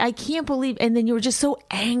much. I can't believe. And then you were just so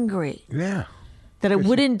angry. Yeah. That I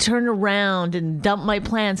wouldn't turn around and dump my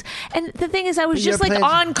plans. And the thing is, I was But just your plans-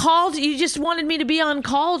 on call. You just wanted me to be on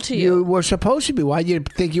call to You you. were supposed to be. Why do you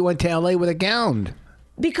think you went to L.A. with a gown?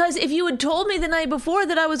 Because if you had told me the night before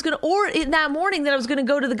that I was going to, or in that morning that I was going to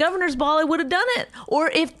go to the Governor's Ball, I would have done it.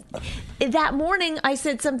 Or if that morning I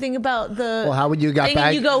said something about the. Well, how would you got thing back?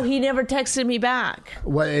 And you go, he never texted me back.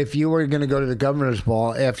 Well, if you were going to go to the Governor's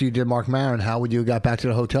Ball after you did Mark Maron, how would you have got back to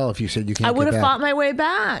the hotel if you said you can't I would get have back? fought my way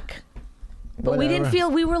back. But we didn't whatever.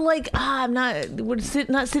 feel, we were like, we're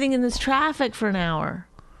not sitting in this traffic for an hour.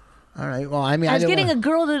 All right. Well, I mean, I was didn't getting want- a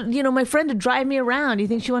girl to, my friend to drive me around. Do you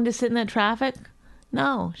think she wanted to sit in that traffic?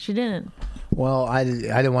 No, she didn't. Well, I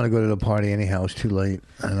didn't want to go to the party anyhow. It was too late,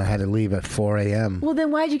 and I had to leave at 4 a.m. Well,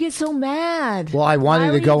 then why'd you get so mad? Well, I wanted Why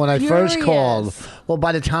to were go you when I first furious? called. Well,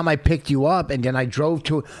 by the time I picked you up, and then I drove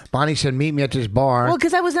to, Bonnie said, meet me at this bar. Well,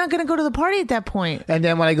 because I was not going to go to the party at that point. And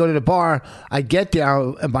then when I go to the bar, I get there,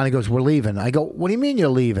 and Bonnie goes, we're leaving. I go, what do you mean you're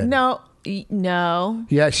leaving? No.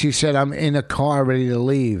 Yes, she said, I'm in a car ready to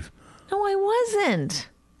leave. No, I wasn't.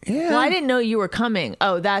 Yeah. Well, I didn't know you were coming.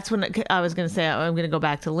 Oh, that's when I was going to say I'm going to go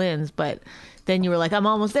back to Lynn's, but then you were like, I'm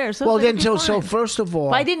almost there. So Well, it's like, then, okay, so fine. first of all...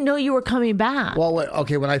 But I didn't know you were coming back. Well,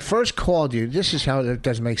 okay, when I first called you, this is how it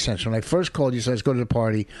doesn't make sense. When I first called you, said, let's go to the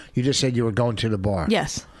party, you just said you were going to the bar.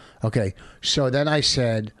 Yes. Okay, so then I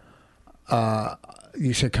said,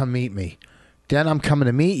 you said, come meet me. Then I'm coming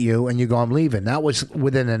to meet you, and you go, I'm leaving. That was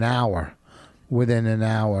within an hour. Within an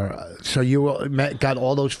hour. So you got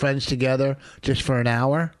all those friends together just for an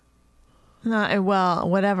hour? No, well,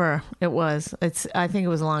 whatever it was. I think it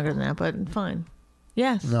was longer than that, but fine.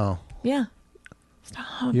 Yes. No. Yeah.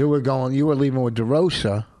 You were leaving with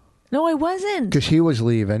DeRosa No, I wasn't. because he was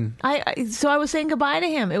leaving. So I was saying goodbye to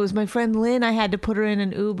him. It was my friend Lynn. I had to put her in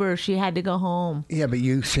an Uber. She had to go home. Yeah, but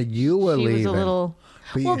you said you were She leaving. was a little.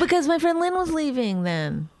 But Well, you- because my friend Lynn was leaving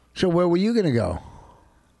then. So where were you going to go?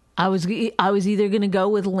 I was either going to go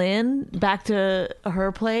with Lynn back to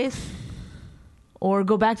her place or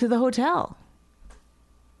go back to the hotel.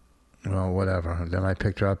 Well, whatever. Then I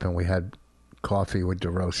picked her up and we had coffee with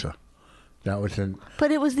DeRosa. That was in.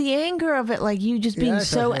 But it was the anger of it, like you just being Yes,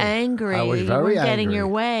 so okay. angry. I was you very weren't getting angry. your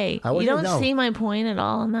way. I You wasn't- don't no. see my point at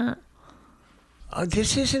all in that.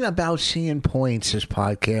 This isn't about seeing points, this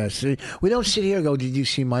podcast. We don't sit here and go, did you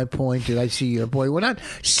see my point? Did I see your point? We're not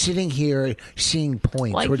sitting here seeing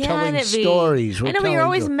points. Why We're can't telling it be? stories. We're I know, but you're telling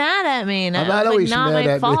always you- mad at me. And I'm not like, always not mad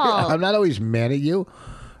my at fault. I'm not always mad at you.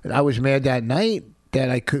 I was mad that night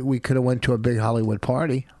that we could have went to a big Hollywood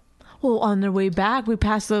party. Well, on the way back, we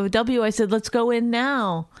passed the W. I said, let's go in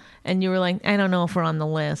now. And you were like, I don't know if we're on the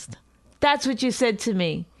list. That's what you said to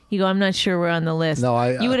me. You go, I'm not sure we're on the list. No,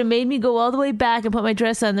 you would have made me go all the way back and put my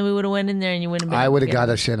dress on, then we would have went in there and you wouldn't have been I would have able to got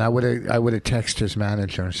get us in. I would have texted his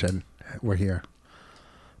manager and said, we're here.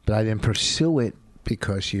 But I didn't pursue it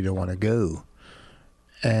because you don't want to go.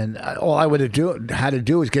 And all I would have had to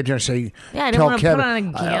do is get there and say, Yeah, I didn't tell wanna put Kevin. on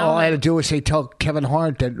a gown. All I had to do was say, tell Kevin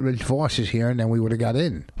Hart that Rich Voss is here, and then we would have got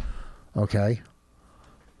in. Okay?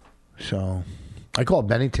 So I called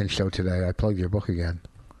Bennington's show today. I plugged your book again.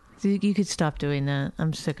 You could stop doing that.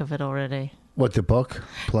 I'm sick of it already. What, the book?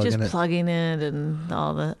 Plugging Just it? plugging it and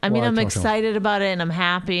all the. I Well, mean, I I'm told him. excited about it and I'm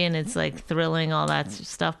happy and it's like thrilling, all that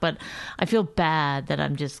stuff. But I feel bad that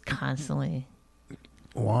I'm just constantly.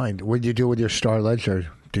 Why? What did you do with your Star Ledger?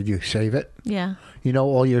 Did you save it? Yeah. You know,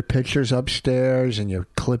 all your pictures upstairs and your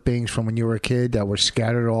clippings from when you were a kid that were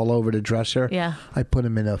scattered all over the dresser. Yeah. I put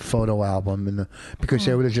them in a photo album because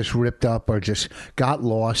they would have just ripped up or just got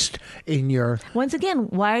lost in your. Once again,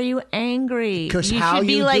 why are you angry? 'Cause you how should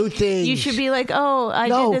be you like, do things. You should be like, oh, I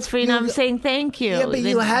No, did this for you, and you- I'm saying thank you. Yeah, but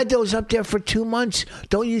you Then- had those up there for 2 months.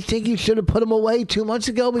 Don't you think you should have put them away 2 months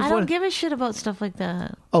ago? Before? I don't give a shit about stuff like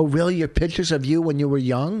that. Oh, really? Your pictures of you when you were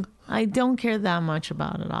young? I don't care that much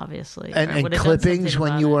about it, obviously. And, I and would have done clippings something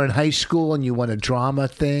when about you it. were in high school and you won a drama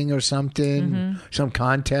thing or something, some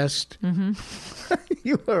contest. Mm-hmm.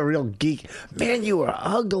 You were a real geek. Man, you were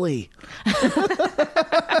ugly.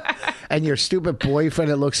 And your stupid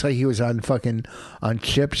boyfriend, it looks like he was on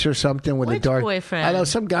chips or something with a Which dark. boyfriend? I know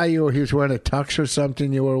some guy he was wearing a tux or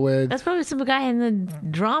something you were with. That's probably some guy in the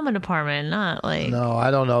drama department, not like. No,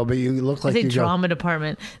 I don't know, but you look I like say you drama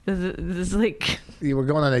department. This is like. you were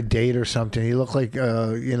going on a date or something. You look like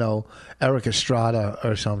Eric Estrada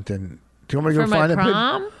or something. Do you want me to For go my find a pic?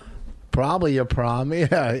 prom? Probably your prom.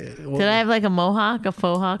 Yeah. Did I have like a mohawk, a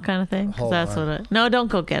faux hawk kind of thing? 'Cause Hold that's on. what it. No,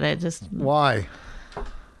 don't go get it. Just Why?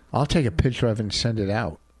 I'll take a picture of it and send it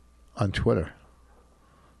out on Twitter.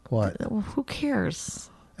 What? well, who cares?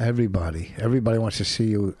 Everybody wants to see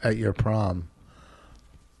you at your prom.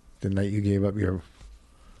 The night you gave up your.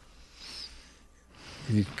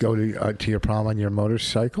 You go to your prom on your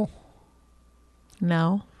motorcycle?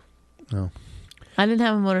 No, No. I didn't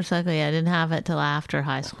have a motorcycle yet. I didn't have it till after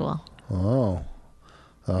high school. Oh.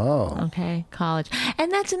 Okay, college.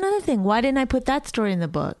 And that's another thing. Why didn't I put that story in the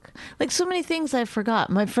book? Like so many things I forgot.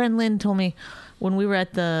 My friend Lynn told me when we were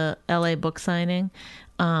at the LA book signing,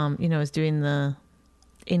 I was doing the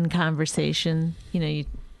In Conversation,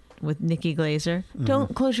 with Nikki Glazer. Mm-hmm.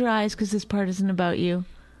 Don't close your eyes because this part isn't about you.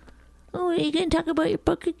 Oh, are you going to talk about your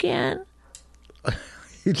book again?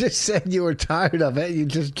 You just said you were tired of it. You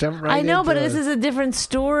just jumped right I know, into but this it. is a different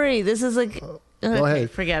story. This is like. Go ahead.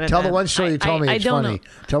 Forget it. Tell the then. one story you told me. I It's don't funny. know.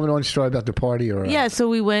 Tell me the one story about the party. Yeah, so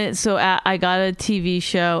we went. So I got a TV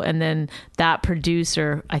show, and then that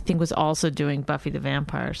producer, I think, was also doing Buffy the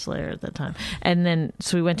Vampire Slayer at that time. And then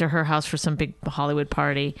so we went to her house for some big Hollywood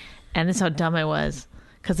party, and this is how dumb I was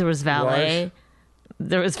because there was valet.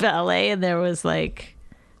 There was valet, and there was like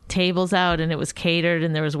tables out, and it was catered,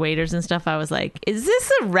 and there was waiters and stuff. I was like, "Is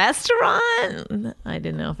this a restaurant?" I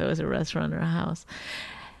didn't know if it was a restaurant or a house.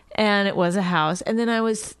 And it was a house. And then I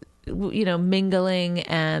was, mingling,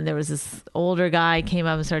 and there was this older guy came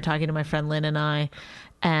up and started talking to my friend Lynn and I.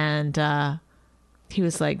 And he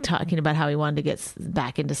was like talking about how he wanted to get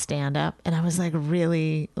back into stand up. And I was like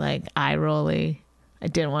really like eye rolly. I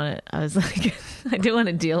didn't want to, I was like, I didn't want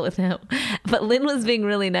to deal with him. But Lynn was being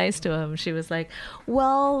really nice to him. She was like,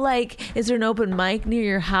 well, like, is there an open mic near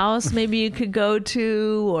your house maybe you could go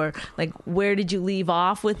to? Or like, where did you leave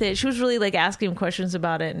off with it? She was really like asking him questions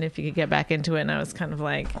about it and if you could get back into it. And I was kind of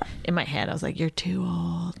like, in my head, I was like, you're too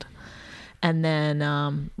old. And then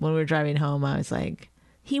when we were driving home, I was like,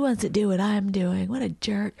 he wants to do what I'm doing. What a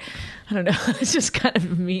jerk. I don't know. I was just kind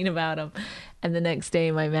of mean about him. And the next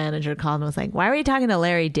day, my manager called and was like, why were you talking to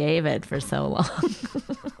Larry David for so long?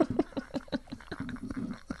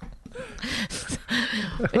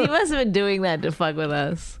 But he must have been doing that to fuck with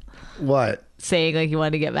us. What? Saying like he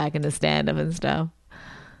wanted to get back into stand-up and stuff.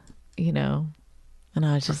 And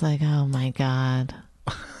I was just like, oh my God.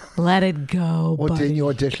 Let it go, Well, buddy. didn't you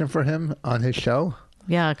audition for him on his show?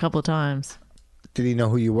 Yeah, a couple of times. Did he know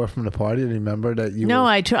who you were from the party? Did he remember that you No, were...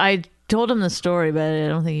 I told him the story, but I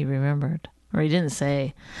don't think he remembered. Or he didn't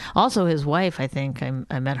say. Also, his wife, I think,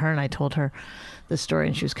 I met her and I told her the story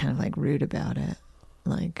and she was kind of like rude about it.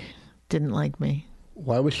 Like, didn't like me.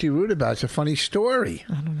 Why was she rude about it? It's a funny story.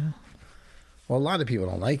 I don't know. Well, a lot of people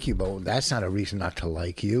don't like you, but that's not a reason not to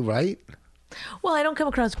like you, right? Well, I don't come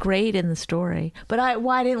across great in the story. But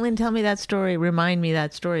why didn't Lynn tell me that story, remind me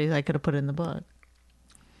that story I could have put in the book?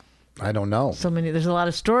 I don't know. There's a lot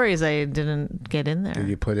of stories I didn't get in there. Did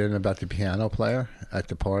you put in about the piano player at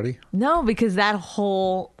the party? No, because that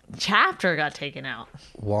whole chapter got taken out.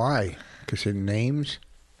 Why? Because it names?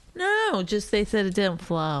 No, just they said it didn't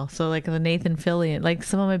flow. So like the Nathan Fillion, like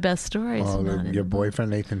some of my best stories. Oh, not in your the book.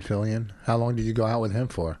 boyfriend, Nathan Fillion? How long did you go out with him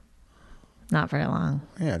for? Not very long.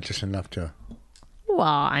 Yeah, just enough to... Well,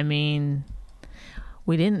 I mean,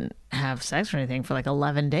 we didn't have sex or anything for like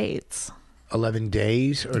 11 dates. 11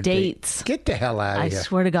 days? Or Dates. Get the hell out of I here.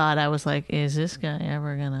 swear to God, I was like, is this guy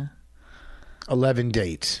ever gonna... 11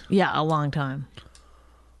 dates. Yeah, a long time.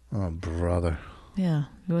 Oh, brother. Yeah,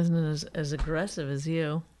 he wasn't as aggressive as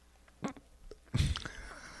you.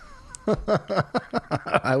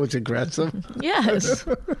 I was aggressive. Yes.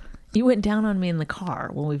 You went down on me in the car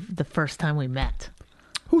when the first time we met.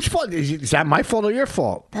 Whose fault? Is that my fault or your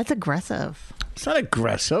fault? That's aggressive. It's not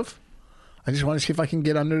aggressive. I just want to see if I can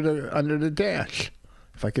get under the dash.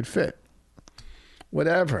 If I could fit.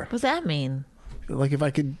 Whatever. What does that mean? Like if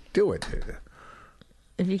I could do it.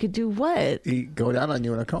 If you could do what? Go down on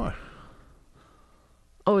you in a car.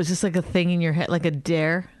 Oh, is this like a thing in your head, like a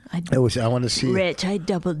dare? I want to see. Rich, I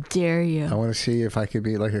double dare you. I want to see if I could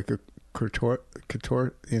be like a couture,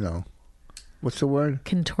 what's the word?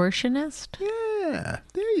 Contortionist? Yeah,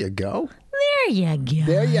 there you go. There you go.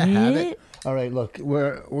 There you have it. All right, look,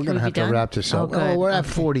 we're gonna we have be to done? wrap this up. Oh, good. We're at Okay.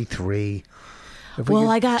 43. If we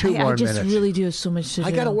Well, get two more I just minutes. really do have so much to do.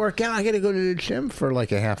 I got to work out. I got to go to the gym for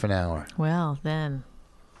like a half an hour, Well, then.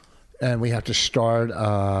 and we have to start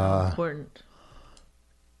Important.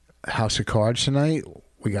 House of Cards tonight.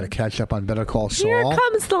 We got to catch up on Better Call Saul. Here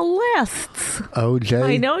comes the lists. OJ.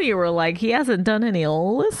 I know you were like, he hasn't done any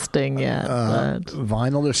listing yet, but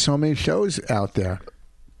Vinyl. There's so many shows out there.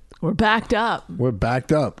 we're backed up. We're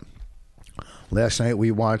backed up. Last night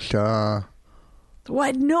we watched.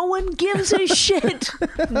 What? No one gives a shit.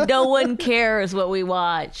 No one cares what we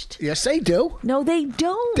watched. Yes, they do. No, they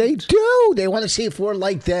don't. They do. They want to see if we're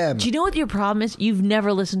like them. Do you know what your problem is? You've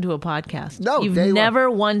never listened to a podcast. No, You've they never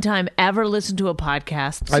one time ever listened to a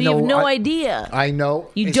podcast. So I know, you have no I- idea. I know.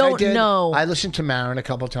 You Yes, don't I did. know. I listened to Marin a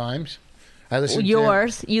couple times. I listened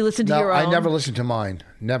Yours. You listened to to your own. I never listened to mine.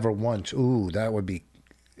 Never once. Ooh, that would be.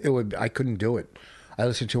 It would. I couldn't do it. I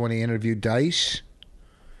listened to when he interviewed Dice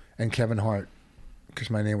and Kevin Hart because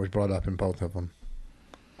my name was brought up in both of them.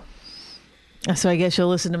 So I guess you'll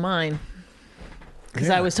listen to mine. Because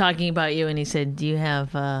Yeah. I was talking about you and he said, do you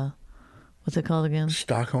have, what's it called again?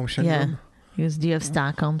 Stockholm Yeah. syndrome. He goes, do you have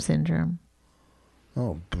Stockholm Syndrome?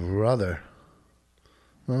 Oh, brother.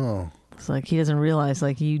 Oh. It's like he doesn't realize,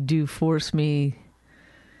 like, you do force me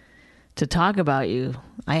to talk about you.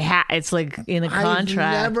 It's like in a contract.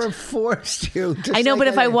 I've never forced you. I know, but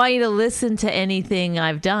if I want you to listen to anything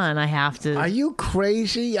I've done, I have to. Are you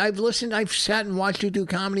crazy? I've listened. I've sat and watched you do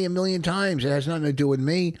comedy a million times. It has nothing to do with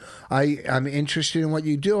me. I'm interested in what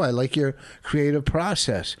you do. I like your creative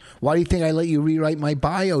process. Why do you think I let you rewrite my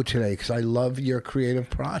bio today? Because I love your creative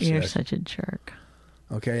process. You're such a jerk.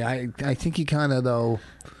 Okay, I think you kind of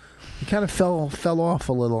fell off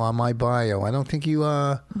a little on my bio. I don't think you.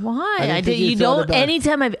 Why? I did. You don't.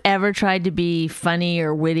 Anytime I've ever tried to be funny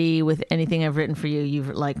or witty with anything I've written for you, you've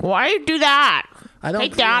like, why you do that?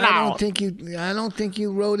 Take that out. I don't think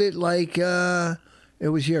you wrote it like it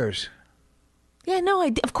was yours. Yeah, no.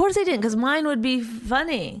 Of course I didn't, because mine would be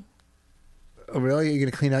funny. Oh, really? You're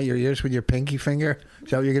gonna clean out your ears with your pinky finger? Is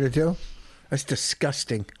that what you're gonna do? That's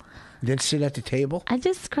disgusting. You didn't sit at the table? I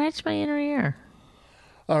just scratched my inner ear.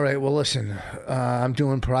 All right, well, listen, I'm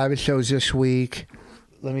doing private shows this week.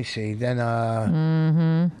 Let me see. Then,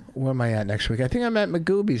 where am I at next week? I think I'm at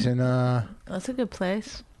Magooby's in... That's a good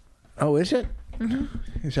place. Oh, is it?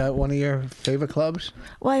 Mm-hmm. Is that one of your favorite clubs?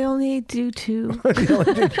 Well, I only do 2. You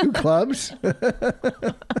only do 2 clubs? Yeah.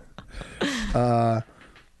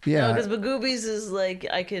 No, because Magooby's is like,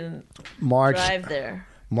 I can drive there.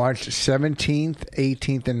 March 17th,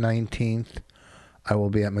 18th, and 19th, I will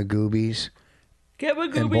be at Magooby's.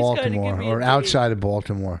 In Baltimore, or outside of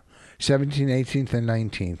Baltimore. 17th, 18th, and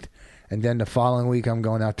 19th. And then the following week, I'm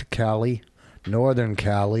going out to Cali, Northern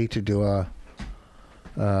Cali, to do a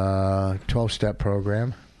 12-step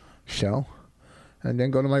program show. And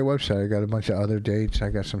then go to my website. I got a bunch of other dates.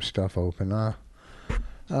 I got some stuff open.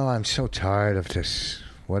 I'm so tired of this.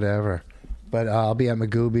 Whatever. But I'll be at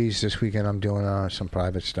Magooby's this weekend. I'm doing some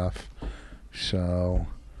private stuff. So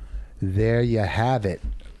there you have it,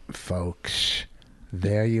 folks.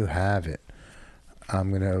 There you have it.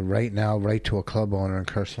 I'm going to write to a club owner and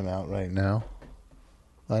curse him out right now.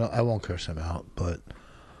 I won't curse him out, but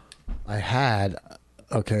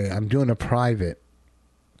I'm doing a private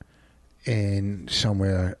in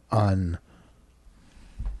somewhere on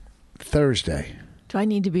Thursday. Do I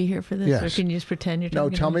need to be here for this? Yes. Or can you just pretend you're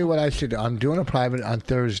talking? No, tell me what I should do. I'm doing a private on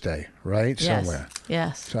Thursday, right? Yes. Somewhere.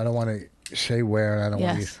 Yes. So I don't want to say where, and I don't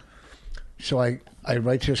want to... So I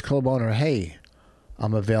write to this club owner, hey,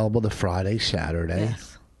 I'm available the Friday, Saturday.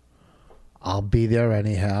 Yes. I'll be there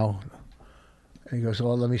anyhow. And he goes,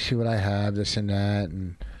 well, let me see what I have, this and that.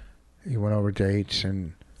 And he went over dates,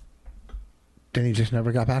 and then he just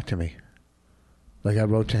never got back to me. Like I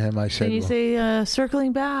wrote to him, I said... Can you say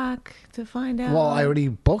circling back to find out? Well, I already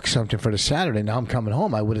booked something for the Saturday. Now I'm coming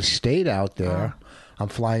home. I would have stayed out there. I'm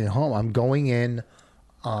flying home. I'm going in...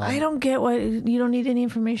 I don't get what you don't need any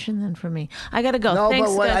information then from me. I gotta go. No, Thanks,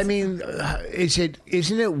 but what guys. I mean,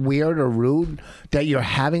 isn't it weird or rude that you're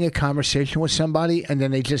having a conversation with somebody and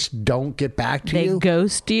then they just don't get back to you? They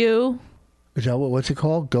ghost you. Is that what's it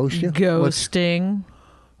called? Ghost you? Ghosting.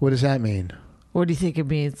 What does that mean? What do you think it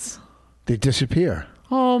means? They disappear.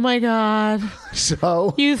 Oh my God!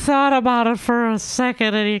 So you thought about it for a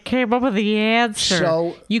second and you came up with the answer.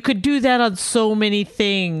 So you could do that on so many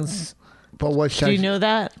things. But what do you know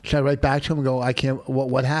that? Should I write back to him and go, I can't,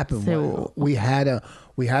 what happened? So, we had a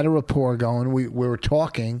rapport going. We were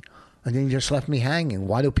talking, and then you just left me hanging.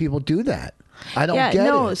 Why do people do that? I don't get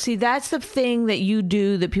it. See, that's the thing that you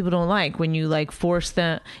do that people don't like, when you like force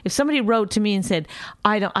them. If somebody wrote to me and said,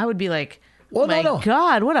 I would be like, well, my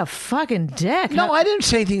God, what a fucking dick. No, I didn't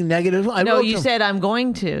say anything negative. You said, I'm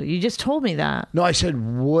going to. You just told me that. No, I said,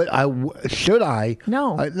 should I?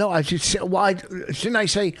 No. I should say, why shouldn't I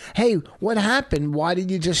say, hey, what happened? Why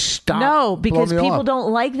did you just stop? No, because people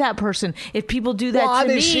don't like that person. If people do that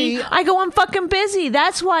to me, I go, I'm fucking busy.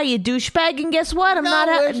 That's why, you douchebag. And guess what? I'm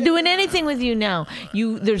not doing anything with you now.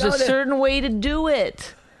 There's a certain way to do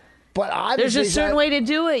it. But there's a certain way to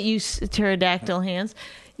do it, you pterodactyl hands.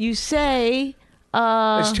 You say...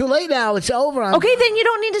 it's too late now. It's over. Okay, then you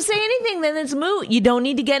don't need to say anything. Then it's moot. You don't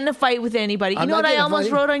need to get in a fight with anybody. You know what I almost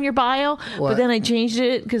wrote on your bio? What? But then I changed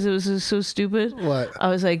it because it was so stupid. What? I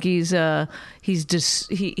was like, he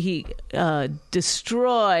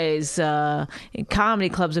destroys comedy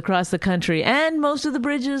clubs across the country and most of the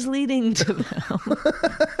bridges leading to them.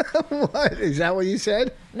 What? Is that what you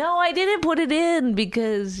said? No, I didn't put it in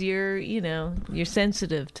because you're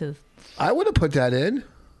sensitive to... I would have put that in.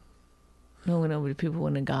 No, people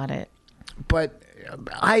wouldn't have got it. but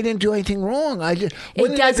I didn't do anything wrong. It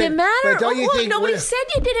doesn't matter. But don't you think? Nobody said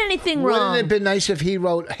you did anything wrong. Wouldn't it have been nice if he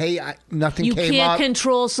wrote, "Hey, nothing came up"? You can't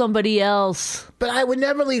control somebody else. But I would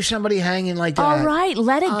never leave somebody hanging like that. All right,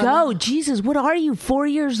 let it go. Jesus, what are you? 4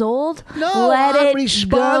 years old? No, let I'm it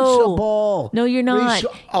responsible. Go. No, you're not.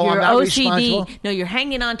 You're I'm not OCD. responsible? No, you're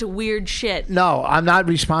hanging on to weird shit. No, I'm not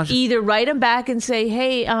responsible. Either write him back and say,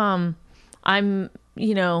 "Hey,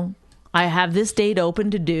 I have this date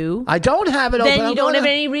open to do." I don't have it open. Then you don't have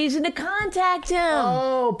any reason to contact him.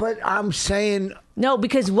 Oh, but I'm saying... No,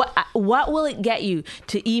 because what will it get you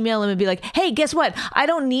to email him and be like, "Hey, guess what? I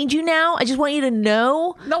don't need you now. I just want you to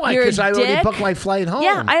know." No, because I already booked my flight home.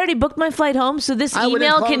 Yeah, I already booked my flight home. So this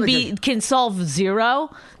email can solve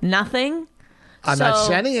zero, nothing. I'm not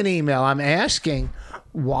sending an email. I'm asking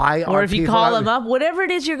why. Or if you call him up, whatever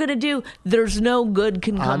it is you're going to do, there's no good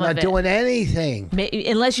can come of it. I'm not doing anything.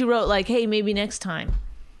 Unless you wrote like, "Hey, maybe next time,"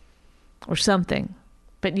 or something.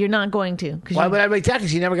 But you're not going to. Why would I write that?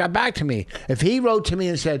 Because he never got back to me. If he wrote to me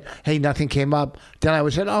and said, "Hey, nothing came up," then I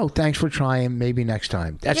would say, "Oh, thanks for trying. Maybe next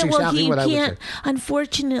time." That's exactly what I would say.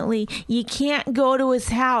 Unfortunately, you can't go to his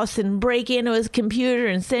house and break into his computer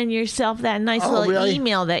and send yourself that nice little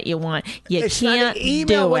email that you want. It's can't not an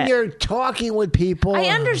email when you're talking with people. I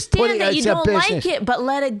understand that you don't like it, but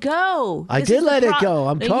let it go. I did let it go.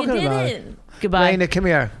 I'm talking about it. Goodbye. Raina, come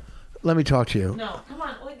here. Let me talk to you. No, come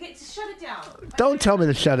on. Shut it down. Don't tell me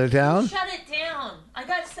to shut it down. Shut it down. I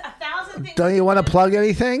got 1,000 things. Don't you want to plug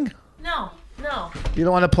anything? No. You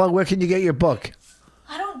don't want to plug? Where can you get your book?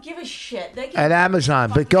 I don't give a shit. At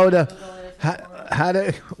Amazon. But go to...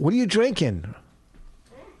 What are you drinking?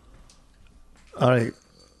 All right.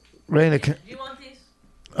 Raina. Do you want these?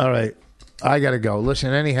 All right. I got to go.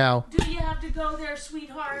 Listen, anyhow. Do you have to go there,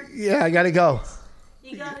 sweetheart? Yeah, I got to go.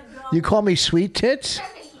 You got to go. You call me sweet tits?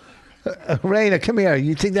 Raina, come here.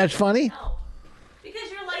 You think that's funny? No.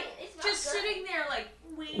 Because you're like, just sitting there like,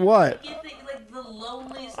 waiting. What? Like the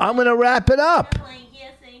loneliest. I'm going to wrap it up. Like,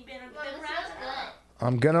 yes, ain't been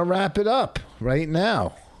I'm going to wrap it up right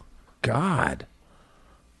now. God.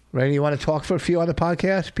 Raina, you want to talk for a few on the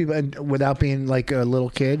podcast? People, without being like a little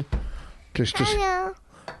kid? Just Hello.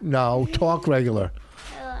 No, talk regular.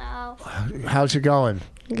 Hello. How's it going?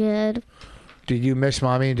 Good. Did you miss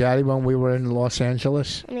Mommy and Daddy when we were in Los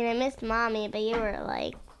Angeles? I mean, I missed Mommy, but you were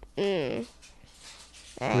like,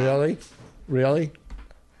 Really? Really?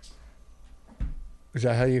 Is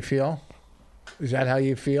that how you feel? Is that how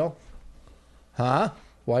you feel? Huh?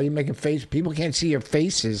 Why are you making faces? People can't see your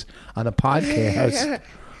faces on a podcast.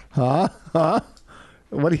 Huh?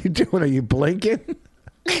 What are you doing? Are you blinking?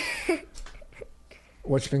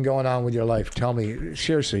 What's been going on with your life? Tell me.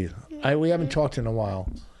 Seriously. We haven't talked in a while.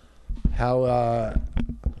 How,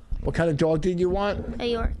 what kind of dog did you want?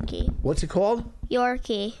 A Yorkie. What's it called?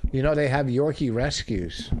 Yorkie. You know, they have Yorkie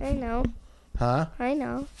rescues. I know. Huh? I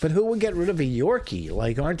know. But who would get rid of a Yorkie?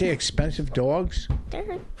 Like, aren't they expensive dogs?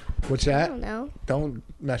 They're, What's that? I don't know. Don't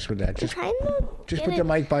mess with that. Just put it. the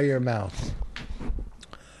mic by your mouth.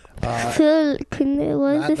 Still,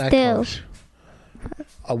 what is it still?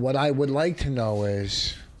 What I would like to know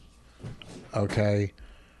is, okay,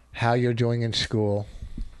 how you're doing in school.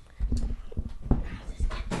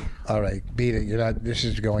 All right, beat it. You're not. This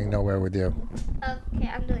is going nowhere with you. Okay,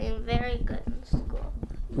 I'm doing very good in school.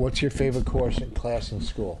 What's your favorite course in class in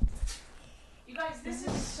school? You guys, this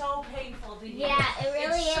is so painful to hear. Yeah, it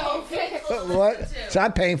really it's so is. painful to What? listen to. It's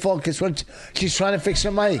not painful because she's trying to fix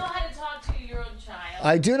the mic. You know how to talk to your own child.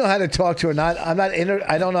 I do know how to talk to her.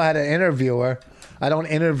 I don't know how to interview her. I don't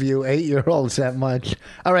interview 8-year-olds that much.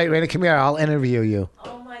 All right, Raina, come here. I'll interview you.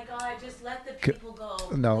 Oh my God! Just let the people go.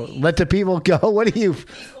 No, please. let the people go. What are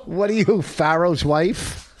you, Pharaoh's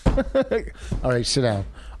wife? All right, sit down.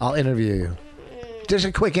 I'll interview you. Just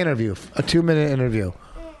a quick interview, a 2-minute interview.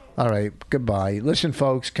 All right, goodbye. Listen,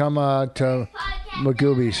 folks, come to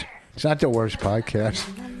Magoobies. It's not the worst podcast.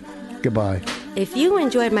 Goodbye. If you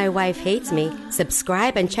enjoyed My Wife Hates Me,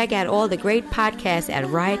 subscribe and check out all the great podcasts at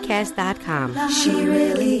riotcast.com. She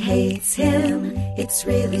really hates him, it's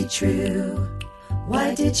really true.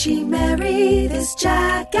 Why did she marry this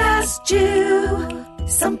jackass Jew?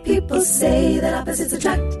 Some people say that opposites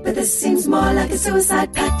attract, but this seems more like a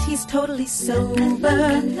suicide pact. He's totally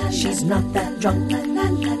sober, she's not that drunk.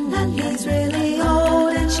 He's really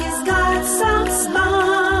old and she's got some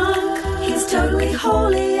spunk. He's totally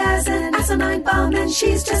holy as an asinine bomb, and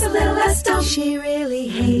she's just a little less dumb. She really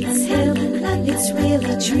hates him, it's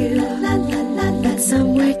really true. But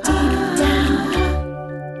somewhere deep down,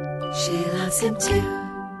 she loves him too.